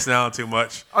hanging out Grayson Allen too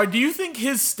much. Or do you think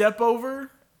his step over?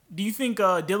 Do you think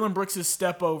Dylan Brooks'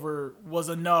 step over was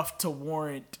enough to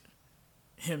warrant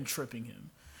him tripping him?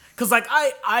 Because like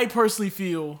I personally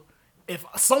feel if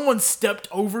someone stepped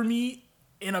over me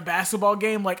in a basketball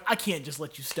game, like, I can't just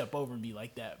let you step over me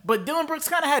like that. But Dylan Brooks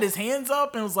kind of had his hands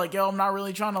up and was like, yo, I'm not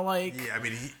really trying to, like... Yeah, I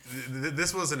mean,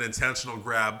 this was an intentional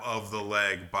grab of the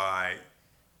leg by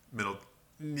Middleton.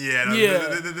 Yeah.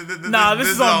 This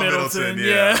is on Middleton.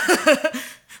 Yeah.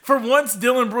 For once,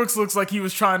 Dylan Brooks looks like he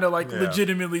was trying to, like,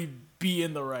 legitimately be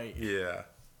in the right. Yeah.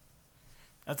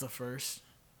 That's a first.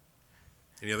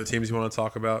 Any other teams you want to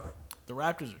talk about? The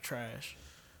Raptors are trash.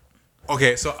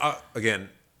 Okay, so, again...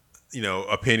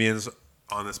 opinions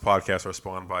on this podcast are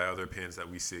spawned by other opinions that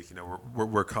we seek.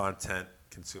 We're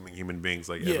content-consuming human beings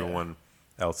like everyone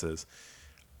else is.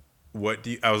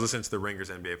 I was listening to the Ringers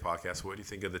NBA podcast. What do you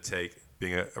think of the take,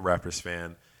 being a Raptors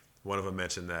fan? One of them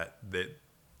mentioned that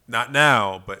not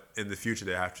now, but in the future,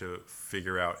 they have to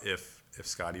figure out if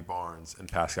Scotty Barnes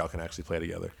and Pascal can actually play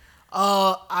together.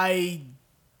 I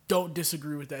don't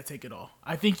disagree with that take at all.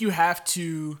 I think you have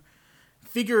to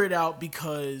figure it out,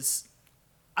 because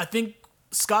I think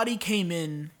Scotty came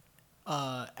in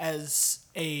as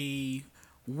a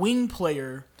wing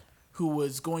player who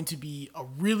was going to be a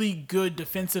really good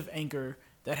defensive anchor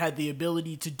that had the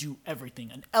ability to do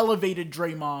everything. An elevated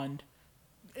Draymond,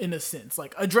 in a sense.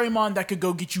 Like a Draymond that could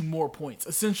go get you more points.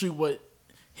 Essentially what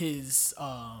his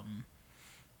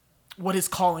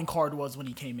calling card was when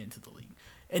he came into the league.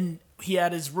 And he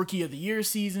had his Rookie of the Year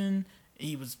season.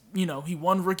 He was, he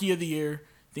won Rookie of the Year.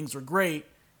 Things were great.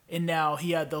 And now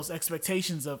he had those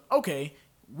expectations of, okay,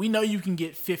 we know you can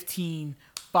get 15,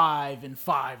 5, and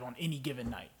 5 on any given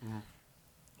night. Mm-hmm.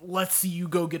 Let's see you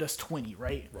go get us 20,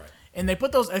 right? Right. And they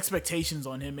put those expectations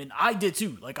on him, and I did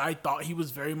too. Like, I thought he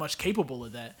was very much capable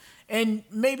of that. And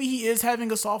maybe he is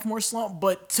having a sophomore slump,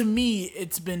 but to me,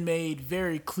 it's been made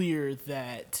very clear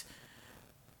that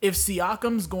if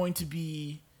Siakam's going to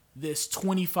be this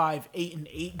 25,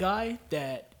 8-8 guy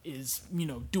that is,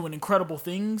 doing incredible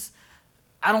things,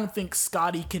 I don't think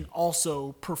Scotty can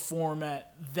also perform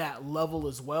at that level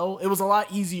as well. It was a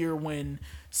lot easier when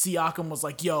Siakam was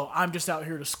like, yo, I'm just out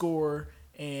here to score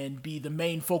and be the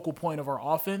main focal point of our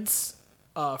offense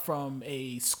from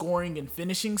a scoring and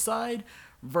finishing side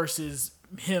versus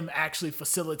him actually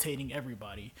facilitating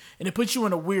everybody. And it puts you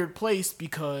in a weird place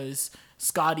because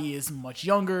Scotty is much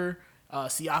younger.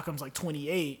 Siakam's like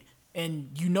 28, and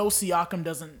Siakam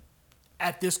doesn't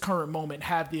at this current moment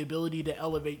have the ability to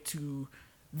elevate to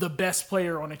the best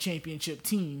player on a championship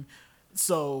team.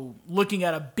 So looking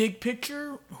at a big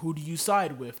picture, who do you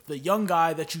side with? The young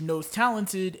guy that is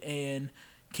talented and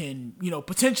can,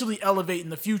 potentially elevate in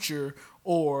the future,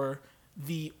 or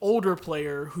the older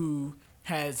player who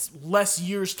has less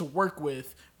years to work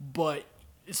with, but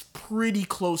is pretty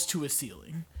close to a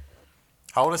ceiling.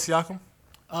 How old is Siakam?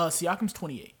 Siakam's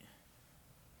 28.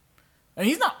 And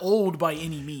he's not old by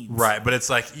any means. Right, but it's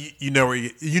like, I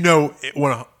don't say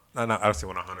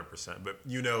 100%, but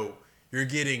you're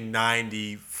getting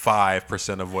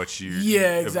 95% of what you...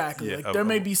 Yeah, exactly. There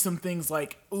may be some things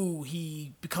like,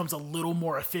 he becomes a little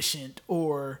more efficient,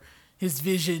 or his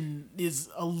vision is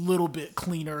a little bit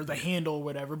cleaner, the handle or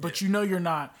whatever, but you're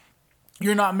not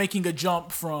making a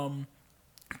jump from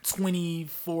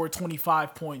 24,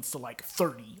 25 points to like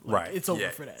 30. Right. It's over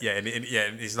for that. Yeah,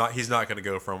 and he's not going to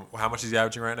go from... How much is he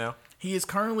averaging right now? He is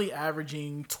currently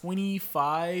averaging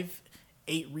 25,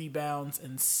 8 rebounds,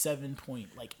 and 7.8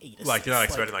 assists. Like you're not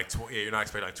expecting you're not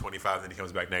expecting 25, and then he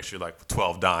comes back next year like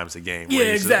 12 dimes a game. Yeah,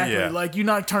 exactly. Like you're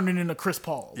not turning into Chris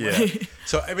Paul. Yeah.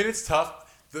 So I mean, it's tough.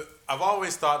 I've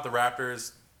always thought the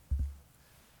Raptors,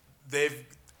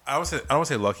 I don't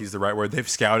say lucky is the right word. They've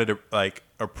scouted like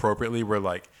appropriately, where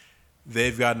like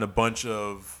they've gotten a bunch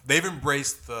of... They've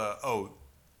embraced the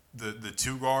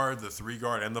 2 guard, the 3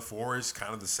 guard, and the 4 is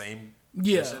kind of the same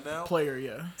position now. Player,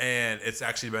 yeah. And it's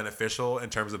actually beneficial in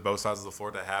terms of both sides of the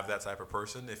floor to have that type of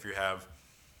person. If you have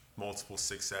multiple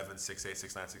 6'7", 6'8",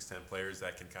 6'9", 6'10" players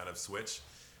that can kind of switch.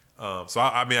 So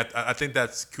I think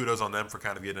that's kudos on them for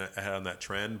kind of getting ahead on that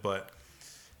trend, but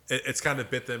it's kind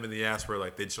of bit them in the ass where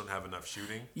like they just don't have enough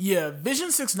shooting. Yeah, Vision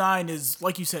 6'9" is,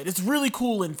 like you said, it's really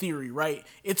cool in theory, right?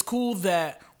 It's cool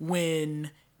that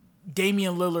when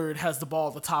Damian Lillard has the ball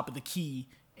at the top of the key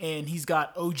and he's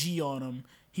got OG on him,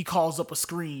 he calls up a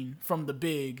screen from the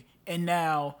big, and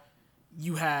now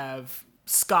you have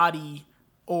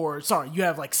you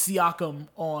have like Siakam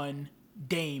on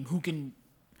Dame, who can...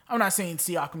 I'm not saying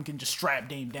Siakam can just strap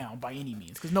Dame down by any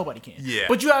means, because nobody can. Yeah.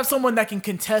 But you have someone that can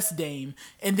contest Dame,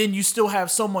 and then you still have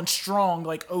someone strong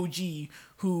like OG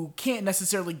who can't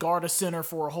necessarily guard a center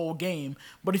for a whole game.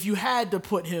 But if you had to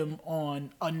put him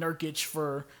on a Nurkic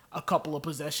for a couple of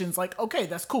possessions, like, okay,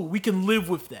 that's cool. We can live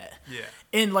with that. Yeah.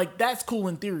 And, like, that's cool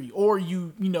in theory. Or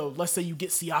let's say you get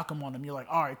Siakam on him. You're like,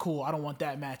 all right, cool. I don't want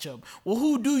that matchup. Well,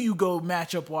 who do you go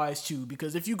matchup-wise to?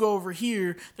 Because if you go over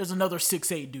here, there's another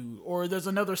 6'8" dude. Or there's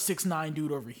another 6'9"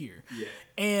 dude over here. Yeah.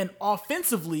 And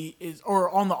offensively,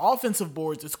 on the offensive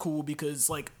boards, it's cool because,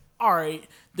 like, all right,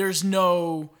 there's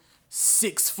no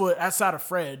 6 foot, outside of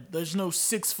Fred, there's no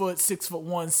 6 foot, 6'1",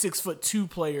 6'2"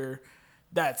 player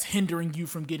that's hindering you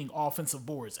from getting offensive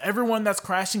boards. Everyone that's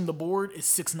crashing the board is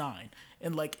 6'9".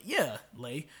 And like, yeah,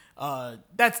 Lay,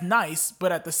 that's nice,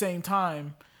 but at the same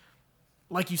time,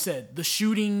 like you said, the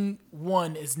shooting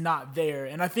one is not there.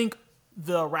 And I think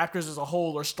the Raptors as a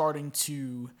whole are starting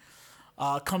to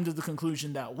come to the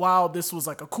conclusion that while this was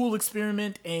like a cool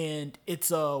experiment and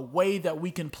it's a way that we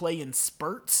can play in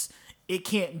spurts, it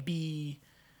can't be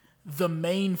the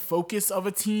main focus of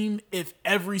a team if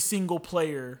every single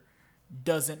player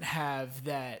doesn't have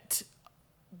that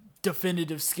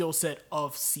definitive skill set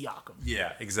of Siakam.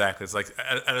 Yeah, exactly. It's like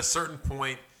at a certain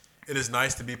point, it is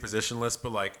nice to be positionless,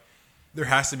 but like there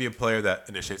has to be a player that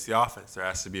initiates the offense. There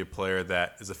has to be a player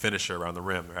that is a finisher around the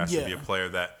rim. There has to be a player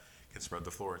that can spread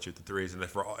the floor and shoot the threes. And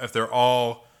if they're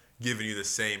all giving you the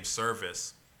same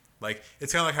service, like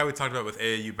it's kind of like how we talked about with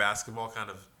AAU basketball, kind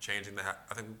of changing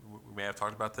I think we may have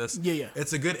talked about this. Yeah.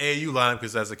 It's a good AAU lineup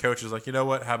because as a coach, is like, you know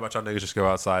what? How about y'all niggas just go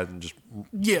outside and just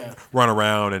run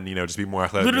around and just be more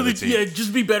athletic? Literally,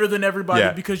 just be better than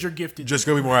everybody because you're gifted. Just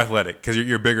go be more athletic because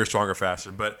you're bigger, stronger,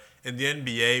 faster. But in the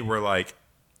NBA, where like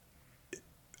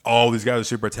all these guys are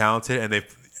super talented and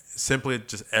they've simply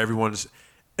just everyone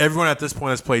at this point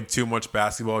has played too much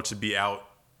basketball to be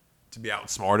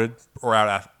outsmarted or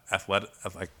out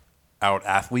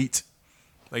athlete.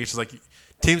 Like it's just like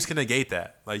teams can negate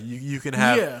that. Like you can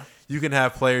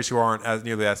have players who aren't as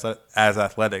nearly as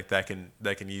athletic that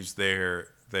can use their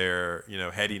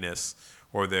headiness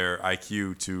or their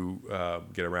IQ to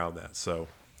get around that. So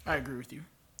I agree with you.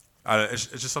 It's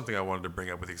just something I wanted to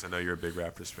bring up with you because I know you're a big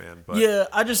Raptors fan. But yeah,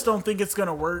 I just don't think it's going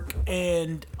to work.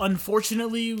 And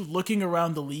unfortunately, looking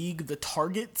around the league, the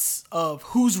targets of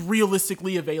who's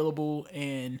realistically available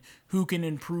and who can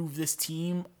improve this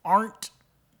team aren't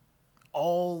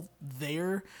all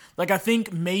there. Like, I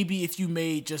think maybe if you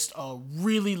made just a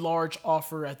really large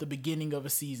offer at the beginning of a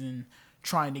season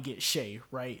trying to get Shea,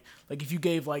 right? Like, if you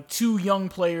gave, like, 2 young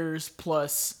players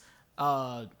plus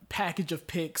package of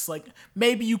picks. Like,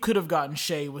 maybe you could have gotten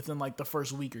Shea within like the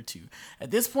first week or two.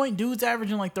 At this point, dude's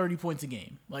averaging like 30 points a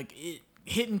game. Like,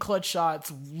 hitting clutch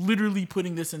shots, literally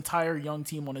putting this entire young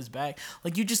team on his back.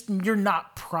 Like, you're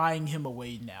not prying him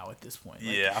away now at this point.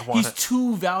 Like, he's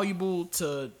too valuable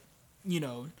to,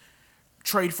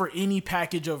 trade for any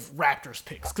package of Raptors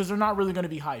picks, because they're not really going to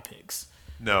be high picks.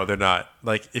 No, they're not.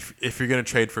 Like, if you're going to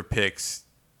trade for picks,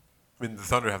 I mean, the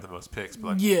Thunder have the most picks,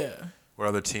 but like, what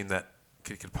other team that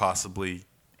could possibly...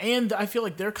 And I feel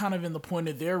like they're kind of in the point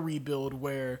of their rebuild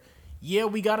where,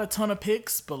 we got a ton of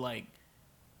picks, but like,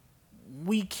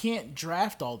 we can't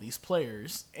draft all these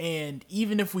players. And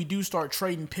even if we do start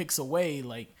trading picks away,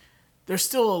 like, there's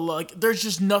still there's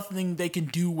just nothing they can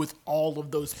do with all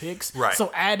of those picks. Right.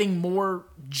 So adding more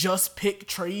just pick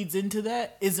trades into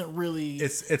that isn't really...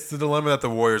 It's the dilemma that the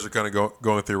Warriors are kind of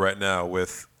going through right now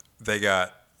with, they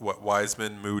got,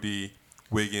 Wiseman, Moody,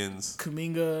 Wiggins,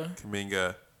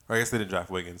 Kuminga. Or I guess they didn't draft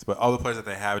Wiggins, but all the players that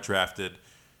they have drafted,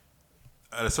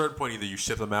 at a certain point, either you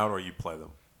ship them out or you play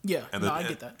them. Yeah, I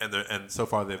get that. And so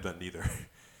far, they've done neither.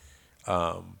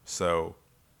 So,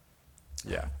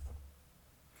 yeah.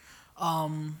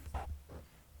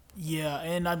 Yeah,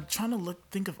 and I'm trying to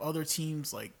think of other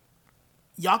teams. Like,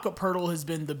 Jakob Poeltl has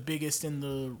been the biggest in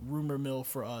the rumor mill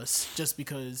for us, just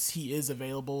because he is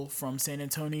available from San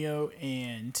Antonio,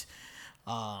 and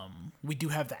we do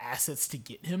have the assets to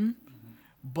get him.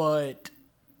 But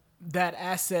that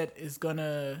asset is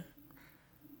gonna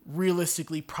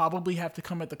realistically probably have to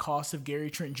come at the cost of Gary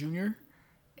Trent Jr.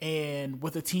 And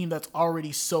with a team that's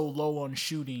already so low on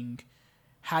shooting,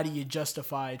 how do you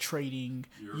justify trading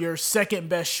your second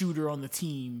best shooter on the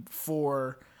team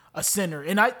for a center?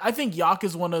 And I think Yak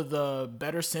is one of the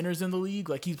better centers in the league.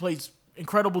 Like, he plays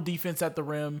incredible defense at the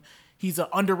rim. He's an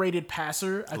underrated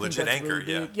passer. I Legit think that's anchor,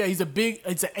 really big. yeah. Yeah,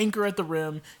 it's an anchor at the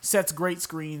rim, sets great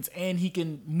screens, and he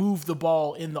can move the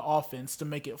ball in the offense to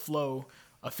make it flow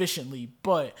efficiently,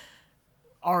 but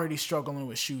already struggling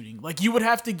with shooting. Like, you would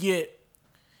have to get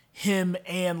him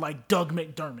and like Doug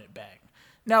McDermott back.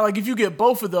 Now, like, if you get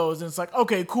both of those, and it's like,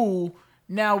 okay, cool,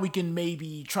 now we can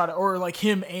maybe try to, or like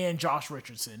him and Josh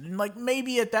Richardson. And like,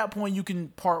 maybe at that point you can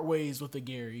part ways with the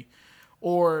Gary.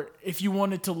 Or if you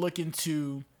wanted to look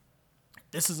into,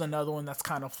 this is another one that's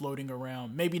kind of floating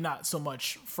around, maybe not so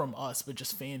much from us, but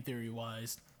just fan theory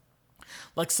wise,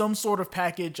 like some sort of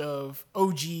package of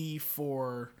OG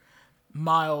for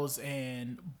Miles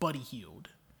and Buddy Hield,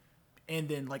 and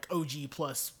then like OG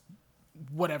plus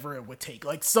whatever it would take,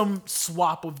 like some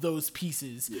swap of those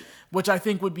pieces, which I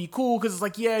think would be cool, because it's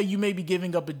like, you may be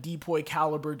giving up a Depoy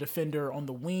caliber defender on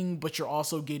the wing, but you're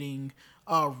also getting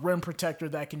a rim protector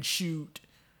that can shoot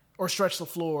or stretch the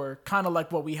floor, kind of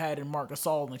like what we had in Marc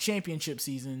Gasol in the championship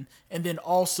season, and then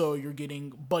also you're getting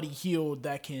Buddy Hield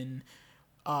that can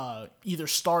either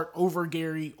start over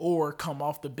Gary or come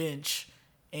off the bench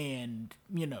and,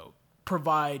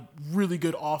 provide really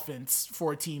good offense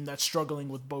for a team that's struggling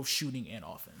with both shooting and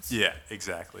offense. Yeah,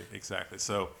 exactly.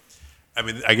 So, I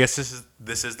mean, I guess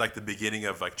this is like the beginning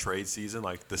of like trade season,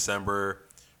 like December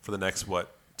for the next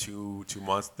 2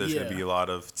 months. There's going to be a lot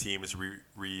of teams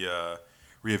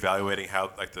reevaluating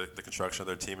how like the construction of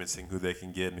their team and seeing who they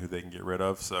can get and who they can get rid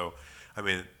of. So, I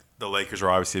mean, the Lakers are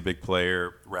obviously a big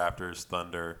player. Raptors,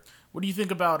 Thunder. What do you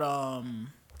think about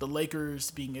the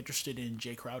Lakers being interested in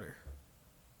Jay Crowder?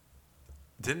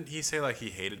 Didn't he say like he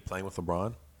hated playing with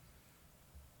LeBron?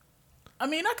 I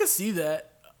mean, I could see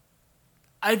that.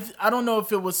 I don't know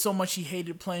if it was so much he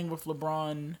hated playing with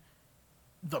LeBron,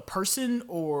 the person,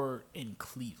 or in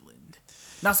Cleveland.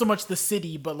 Not so much the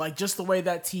city, but like just the way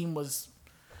that team was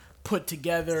put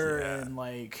together, and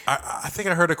like I think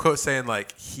I heard a quote saying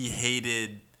like he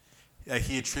hated, like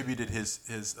he attributed his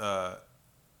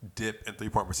dip in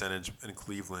 3-point percentage in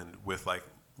Cleveland with like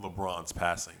LeBron's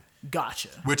passing. Gotcha.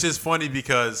 Which is funny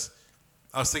because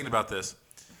I was thinking about this.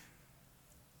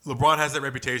 LeBron has that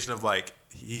reputation of like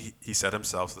he said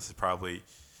himself. So this is probably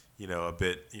a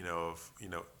bit of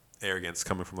arrogance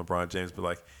coming from LeBron James, but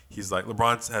like he's like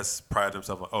LeBron has prided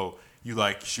himself like, oh, you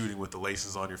like shooting with the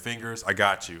laces on your fingers? I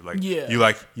got you. Like you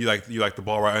like the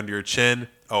ball right under your chin?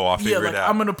 Oh, I'll figure it out.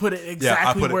 I'm gonna put it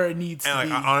exactly where it needs to be.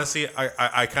 And honestly,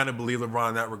 I kind of believe LeBron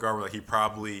in that regard. Where like he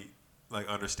probably like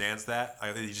understands that.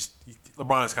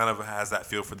 LeBron is kind of has that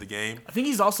feel for the game. I think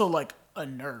he's also like a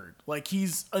nerd. Like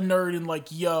he's a nerd and like,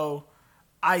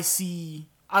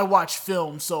 I watch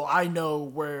film, so I know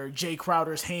where Jay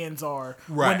Crowder's hands are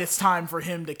when it's time for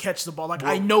him to catch the ball. Like,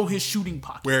 I know his shooting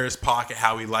pocket. Where his pocket,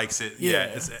 how he likes it.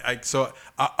 Yeah. So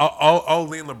I'll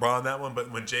lean LeBron on that one.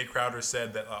 But when Jay Crowder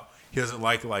said that he doesn't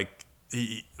like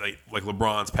he like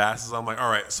LeBron's passes. I'm like, all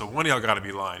right, so one of y'all got to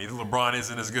be lying. Either LeBron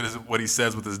isn't as good as what he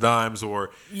says with his dimes,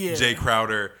 or Jay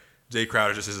Crowder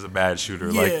just is a bad shooter.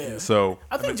 Yeah.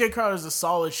 I think mean, Jay Crowder is a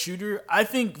solid shooter. I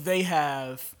think they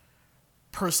have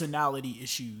personality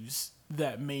issues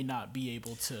that may not be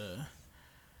able to.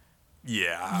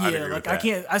 Yeah, I'd agree with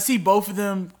that. I see both of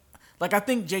them. Like, I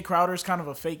think Jay Crowder is kind of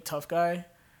a fake tough guy,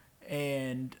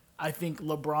 and I think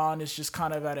LeBron is just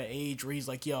kind of at an age where he's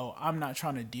like, yo, I'm not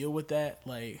trying to deal with that.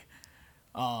 Like,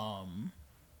 go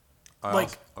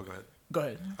ahead. Go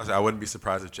ahead. I wouldn't be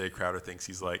surprised if Jay Crowder thinks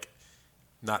he's like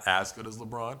not as good as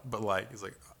LeBron, but like he's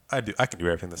like, I can do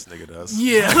everything this nigga does.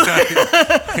 Yeah.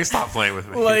 Stop playing with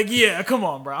me. Like, yeah, come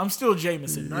on, bro. I'm still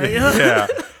Jameson, right? Yeah.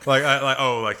 You're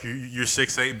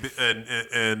 6'8"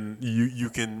 and you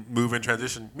can move in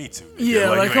transition. Me too. Nigga.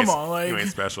 Yeah, like come on, like you ain't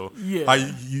special. Yeah.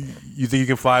 You think you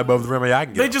can fly above the rim? Yeah, I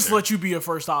can. They just let you be a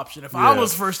first option. If I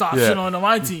was first option on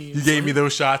my team, you gave me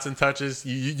those shots and touches.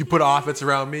 You put offense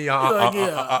around me.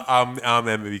 I'm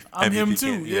MVP. I'm him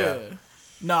too. Yeah.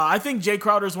 No, I think Jay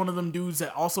Crowder is one of them dudes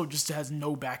that also just has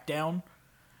no back down.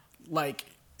 Like,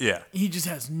 he just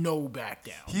has no back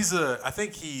down. I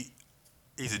think he's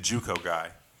a JUCO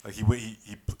guy. Like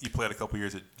he played a couple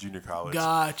years at junior college.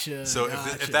 Gotcha. So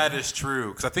if that is true,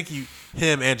 because I think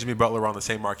him and Jimmy Butler were on the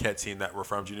same Marquette team that were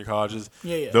from junior colleges.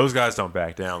 Yeah. Those guys don't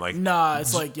back down. Like, nah,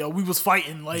 it's like, yo, we was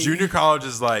fighting. Like, junior college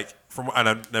is like, and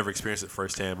I've never experienced it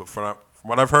firsthand, but from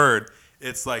what I've heard,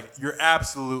 it's like your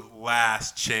absolute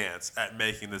last chance at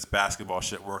making this basketball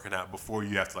shit working out before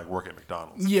you have to like work at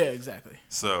McDonald's. Yeah, exactly.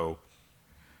 So,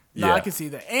 I can see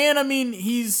that. And I mean,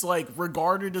 he's like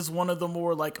regarded as one of the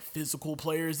more like physical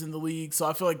players in the league. So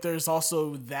I feel like there's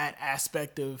also that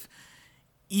aspect of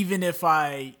even if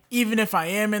I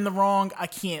am in the wrong, I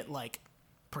can't like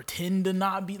pretend to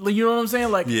not be, you know what I'm saying?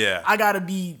 Like, I gotta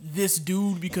be this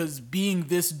dude because being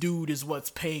this dude is what's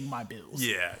paying my bills.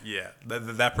 Yeah.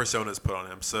 That persona is put on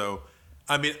him. So,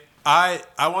 I mean, I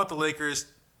want the Lakers.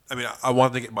 I mean, I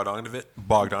want them to get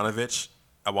Bogdanovich.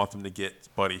 I want them to get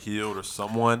Buddy Hield or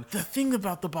someone. The thing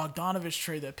about the Bogdanovich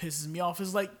trade that pisses me off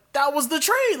is like that was the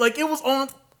trade. Like, it was on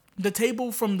the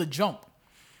table from the jump.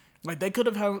 Like, they could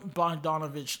have had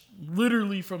Bogdanovich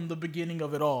literally from the beginning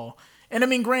of it all. And I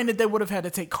mean, granted, they would have had to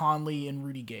take Conley and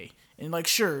Rudy Gay. And like,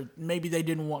 sure, maybe they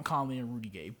didn't want Conley and Rudy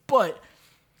Gay. But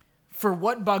for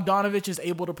what Bogdanovich is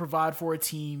able to provide for a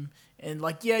team, and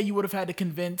like, yeah, you would have had to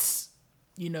convince,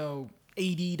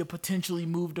 AD to potentially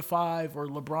move to 5 or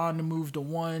LeBron to move to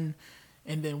 1.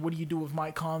 And then what do you do with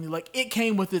Mike Conley? Like, it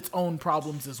came with its own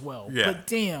problems as well. Yeah. But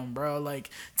damn, bro, like,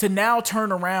 to now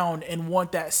turn around and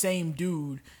want that same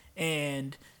dude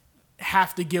and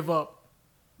have to give up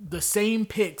the same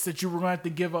picks that you were going to have to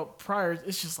give up prior,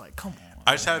 it's just like, come on.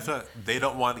 I just have a feeling they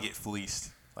don't want to get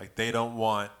fleeced. Like,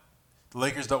 the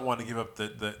Lakers don't want to give up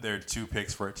their 2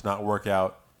 picks for it to not work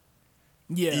out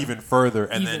even further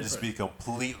and then just be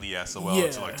completely SOL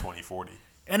until like 2040.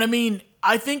 And I mean,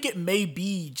 I think it may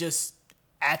be just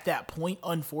at that point,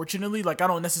 unfortunately. Like, I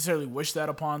don't necessarily wish that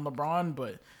upon LeBron,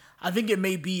 but I think it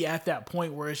may be at that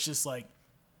point where it's just like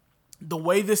the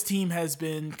way this team has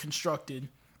been constructed.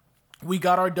 We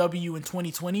got our W in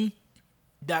 2020.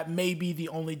 That may be the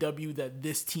only W that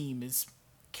this team is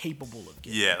capable of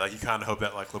getting. Yeah, like you kind of hope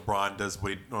that like LeBron does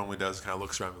what he normally does, kind of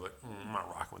looks around and be like, I'm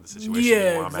not rocking with the situation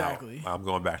anymore. Exactly. I'm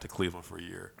going back to Cleveland for a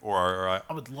year. Or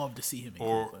I would love to see him in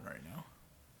Cleveland right now.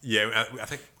 Yeah, I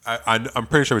think I'm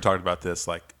pretty sure we talked about this.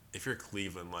 Like, if you're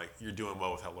Cleveland, like you're doing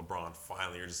well with how LeBron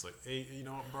finally, you're just like, hey, you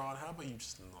know what, LeBron? How about you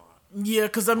just not? Yeah,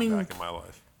 because I mean, back in my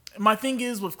life. My thing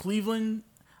is with Cleveland,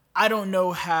 I don't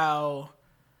know how.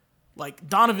 Like,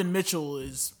 Donovan Mitchell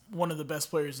is one of the best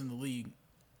players in the league,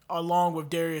 along with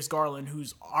Darius Garland,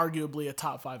 who's arguably a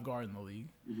top 5 guard in the league.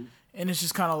 Mm-hmm. And it's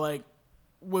just kind of like,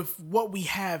 with what we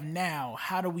have now,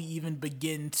 how do we even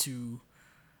begin to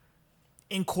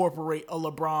incorporate a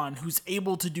LeBron who's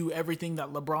able to do everything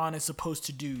that LeBron is supposed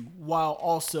to do while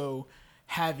also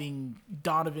having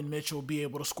Donovan Mitchell be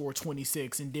able to score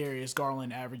 26 and Darius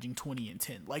Garland averaging 20 and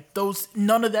 10. Like,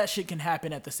 none of that shit can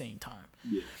happen at the same time.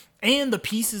 Yeah. And the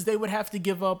pieces they would have to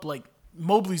give up, like,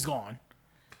 Mobley's gone.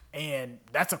 And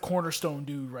that's a cornerstone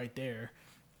dude right there.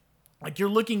 Like, you're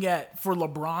looking at, for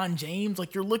LeBron James,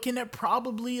 like, you're looking at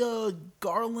probably a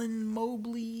Garland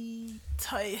Mobley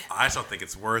type. I just don't think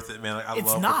it's worth it, man. Like,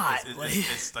 it's not.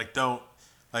 It's like, don't,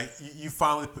 like, you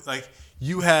finally, like,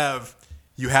 you had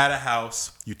a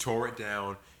house, you tore it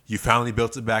down, you finally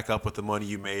built it back up with the money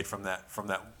you made from that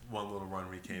one little run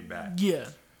where you came back. Yeah.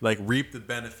 Like, reap the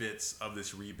benefits of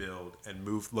this rebuild and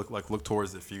look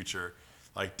towards the future.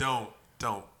 Like, don't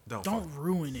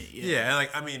ruin it. Yeah, and like,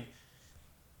 I mean,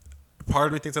 part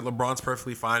of me thinks that LeBron's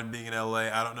perfectly fine being in LA.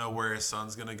 I don't know where his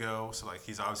son's gonna go, so like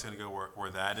he's obviously gonna go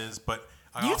where that is. But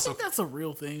Do you think that's a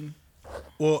real thing?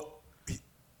 Well,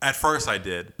 at first I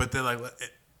did, but then like,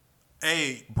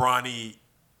 Bronny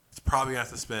is probably gonna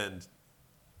have to spend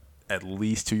at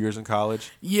least 2 years in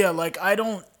college. Yeah, like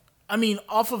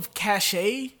off of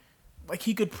cachet, like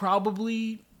he could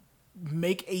probably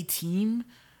make a team,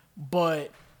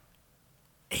 but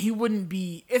he wouldn't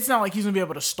be. It's not like he's gonna be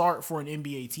able to start for an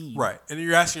NBA team, Right? And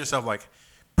you're asking yourself like,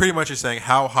 pretty much you're saying,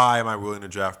 how high am I willing to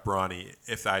draft Bronny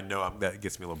if I know that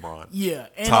gets me LeBron? Yeah,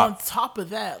 and on top of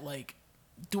that, like,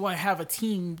 do I have a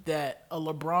team that a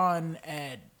LeBron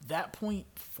at that point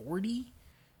 40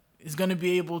 is gonna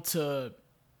be able to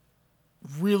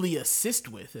really assist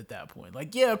with at that point?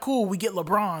 Like, yeah, cool, we get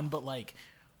LeBron, but like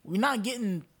we're not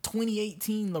getting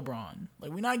 2018 LeBron.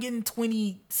 Like, we're not getting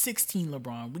 2016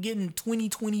 LeBron. We're getting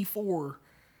 2024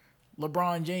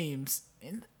 LeBron James.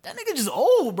 And that nigga just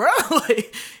old, bro.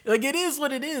 like it is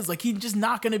what it is. Like, he's just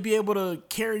not going to be able to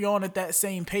carry on at that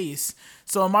same pace.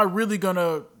 So am I really going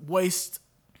to waste,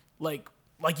 like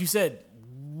you said,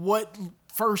 what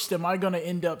first am I going to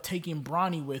end up taking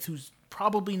Bronny with, who's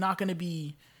probably not going to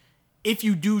be, if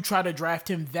you do try to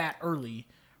draft him that early,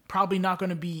 probably not going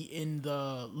to be in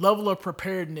the level of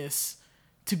preparedness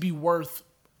to be worth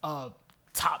a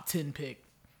top 10 pick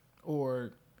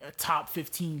or a top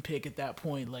 15 pick at that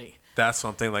point. Like, that's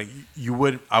something like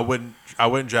I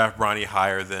wouldn't draft Bronny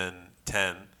higher than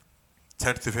 10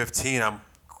 to 15.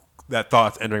 That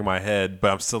thought's entering my head, but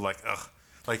I'm still like, ugh.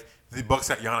 Like, the Bucks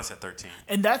got Giannis at 13.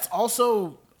 And that's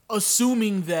also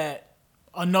assuming that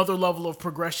another level of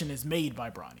progression is made by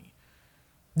Bronny.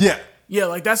 Yeah. Yeah,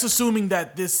 like, that's assuming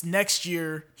that this next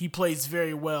year he plays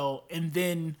very well, and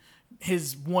then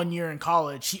his 1 year in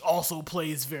college he also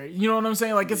plays very, you know what I'm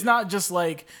saying? Like, it's not just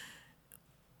like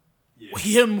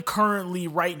him currently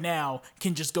right now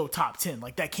can just go top 10.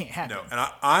 Like, that can't happen. No,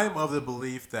 and I'm of the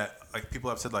belief that, like, people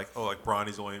have said, like, oh, like,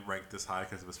 Bronny's only ranked this high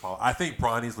because of his fall. I think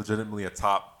Bronny's legitimately a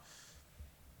top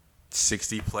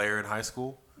 60 player in high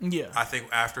school. Yeah. I think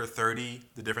after 30,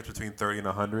 the difference between 30 and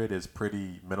 100 is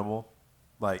pretty minimal.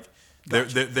 Like,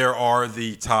 gotcha. there are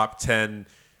the top 10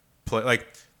 play. Like,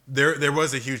 there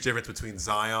was a huge difference between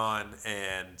Zion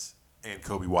and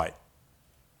Kobe White.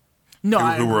 No,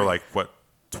 who were like, what,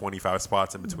 25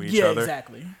 spots in between each other? Yeah,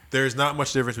 exactly. There's not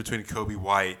much difference between Kobe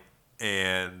White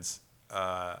and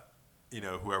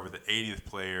whoever the 80th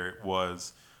player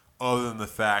was, other than the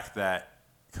fact that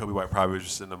Kobe White probably was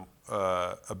just in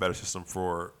a better system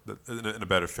in a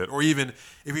better fit. Or even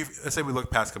let's say we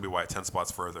look past Kobe White 10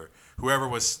 spots further, whoever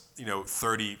was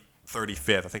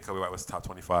 35th, I think Kobe White was top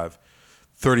 25,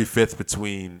 35th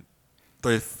between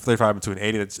 35 between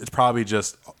 80. It's probably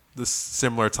just the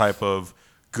similar type of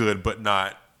good but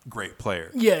not great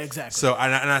player. Yeah, exactly. So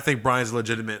and I think Brian's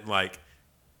legitimate. Like,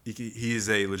 he's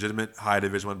a legitimate high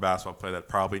Division I basketball player that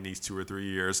probably needs 2 or 3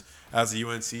 years. As a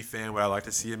UNC fan, would I like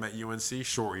to see him at UNC?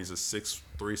 Sure, he's a 6'3",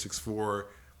 6'4",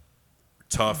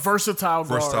 tough, versatile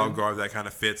guard that kind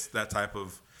of fits that type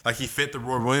of, like, he fit the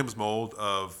Roy Williams mold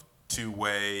of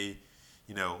two-way.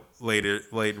 Late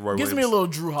Roy Williams. Gives me a little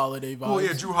Drew Holiday vibe. Well,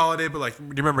 yeah, Drew Holiday, but like, do you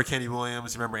remember Kenny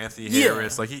Williams? Do you remember Anthony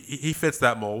Harris? Like, he fits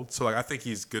that mold. So, like, I think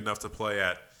he's good enough to play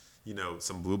at,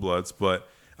 some Blue Bloods. But,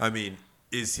 I mean,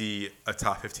 is he a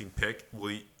top 15 pick?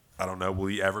 I don't know. Will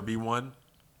he ever be one?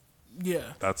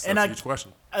 Yeah. That's a huge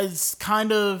question. It's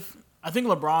kind of, I think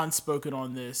LeBron's spoken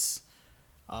on this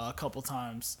a couple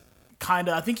times.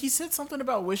 I think he said something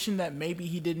about wishing that maybe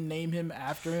he didn't name him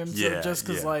after him. Yeah, so just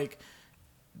because, like,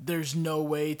 there's no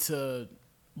way to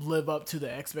live up to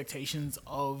the expectations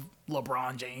of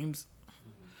LeBron James.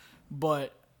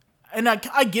 But, and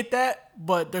I get that,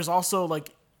 but there's also,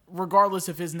 like, regardless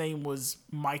if his name was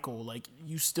Michael, like,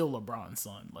 you still LeBron's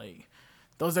son. Like,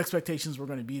 those expectations were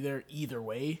going to be there either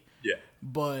way. Yeah.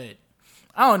 But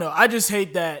I don't know. I just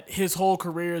hate that his whole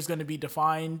career is going to be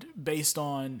defined based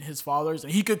on his father's.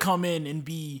 And he could come in and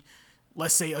be,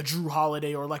 let's say, a Drew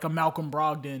Holiday or like a Malcolm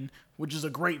Brogdon, which is a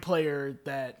great player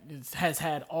that has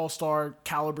had all-star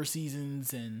caliber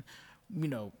seasons and,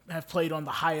 have played on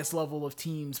the highest level of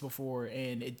teams before,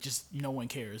 and it just, no one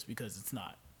cares because it's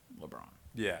not LeBron.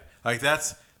 Yeah. Like,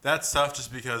 that's tough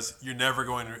just because you're never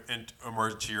going to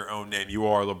emerge to your own name. You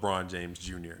are LeBron James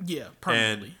Jr. Yeah,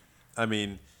 permanently. And, I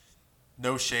mean,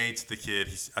 no shade to the kid.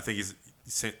 I think he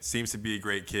seems to be a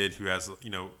great kid who has,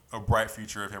 a bright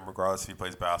future of him regardless if he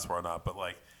plays basketball or not. But,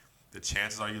 like, the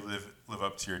chances are you live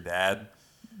up to your dad,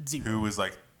 Zero. who was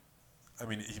like, I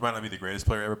mean, he might not be the greatest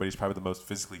player ever, but he's probably the most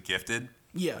physically gifted.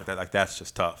 Yeah. That's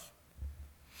just tough.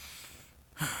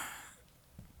 I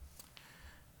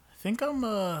think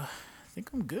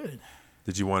I'm good.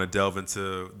 Did you want to delve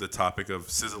into the topic of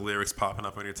SZA lyrics popping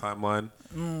up on your timeline?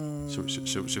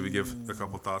 Should we give a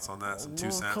couple thoughts on that? Some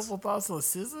 2 cents. A couple thoughts on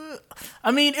SZA.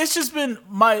 I mean, it's just been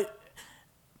my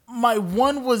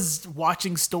one was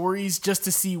watching stories just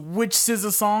to see which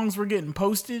SZA songs were getting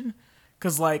posted.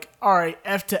 Cause like, all right,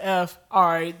 F to F. All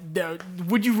right,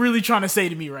 what you really trying to say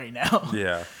to me right now?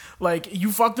 Yeah. Like,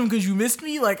 you fucked him because you missed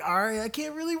me? Like, all right, I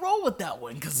can't really roll with that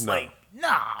one. Because, like,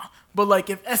 nah. But,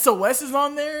 like, if SOS is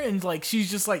on there and, like,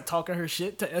 she's just, like, talking her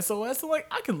shit to SOS, so, like,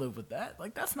 I can live with that.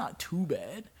 Like, that's not too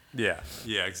bad. Yeah,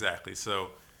 exactly.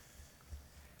 So,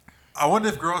 I wonder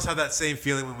if girls have that same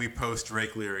feeling when we post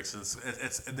Drake lyrics.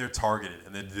 And they're targeted.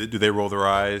 And then do they roll their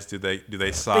eyes? Do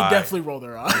they sigh? They definitely roll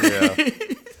their eyes. Yeah.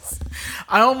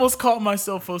 I almost caught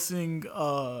myself posting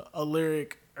a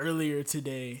lyric earlier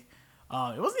today.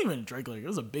 It wasn't even a Drake lyric. It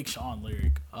was a Big Sean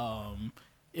lyric.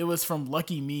 It was from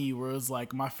Lucky Me, where it was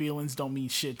like, my feelings don't mean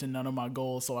shit to none of my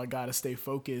goals, so I gotta stay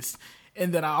focused.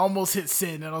 And then I almost hit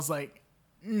send, and I was like,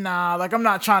 nah, like, I'm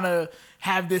not trying to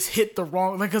have this hit the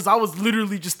wrong, like, because I was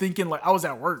literally just thinking, like, I was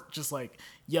at work, just like,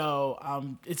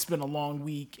 yo, it's been a long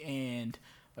week, and,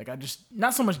 like, I just,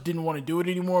 not so much didn't want to do it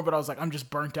anymore, but I was like, I'm just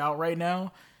burnt out right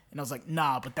now. And I was like,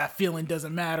 nah, but that feeling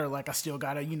doesn't matter. Like, I still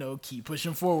gotta, keep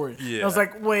pushing forward. Yeah. And I was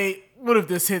like, wait, what if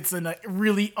this hits in a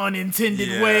really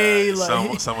unintended way?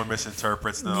 Like, someone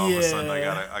misinterprets, and then all of a sudden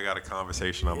I got a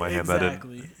conversation on my hand.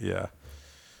 Exactly. Yeah.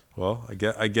 Well,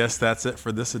 I guess that's it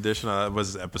for this edition.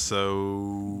 Was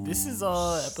episode? This is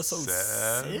episode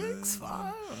 6, 5.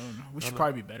 I don't know. We should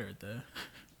probably be better at that.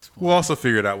 We'll also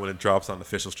figure it out when it drops on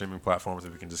official streaming platforms,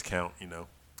 if we can just count,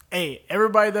 Hey,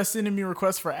 everybody that's sending me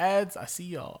requests for ads, I see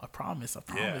y'all. I promise.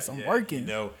 I'm working.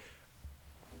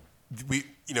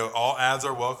 All ads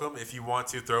are welcome. If you want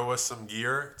to throw us some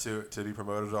gear to be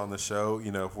promoted on the show,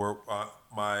 if we're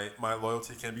my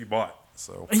loyalty can be bought.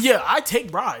 So yeah, I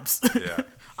take bribes. Yeah,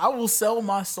 I will sell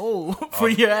my soul for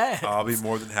your ads. I'll be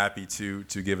more than happy to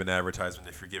give an advertisement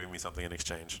if you're giving me something in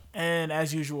exchange. And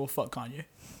as usual, fuck Kanye.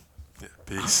 Yeah,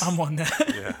 peace. I'm on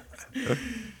that. Yeah.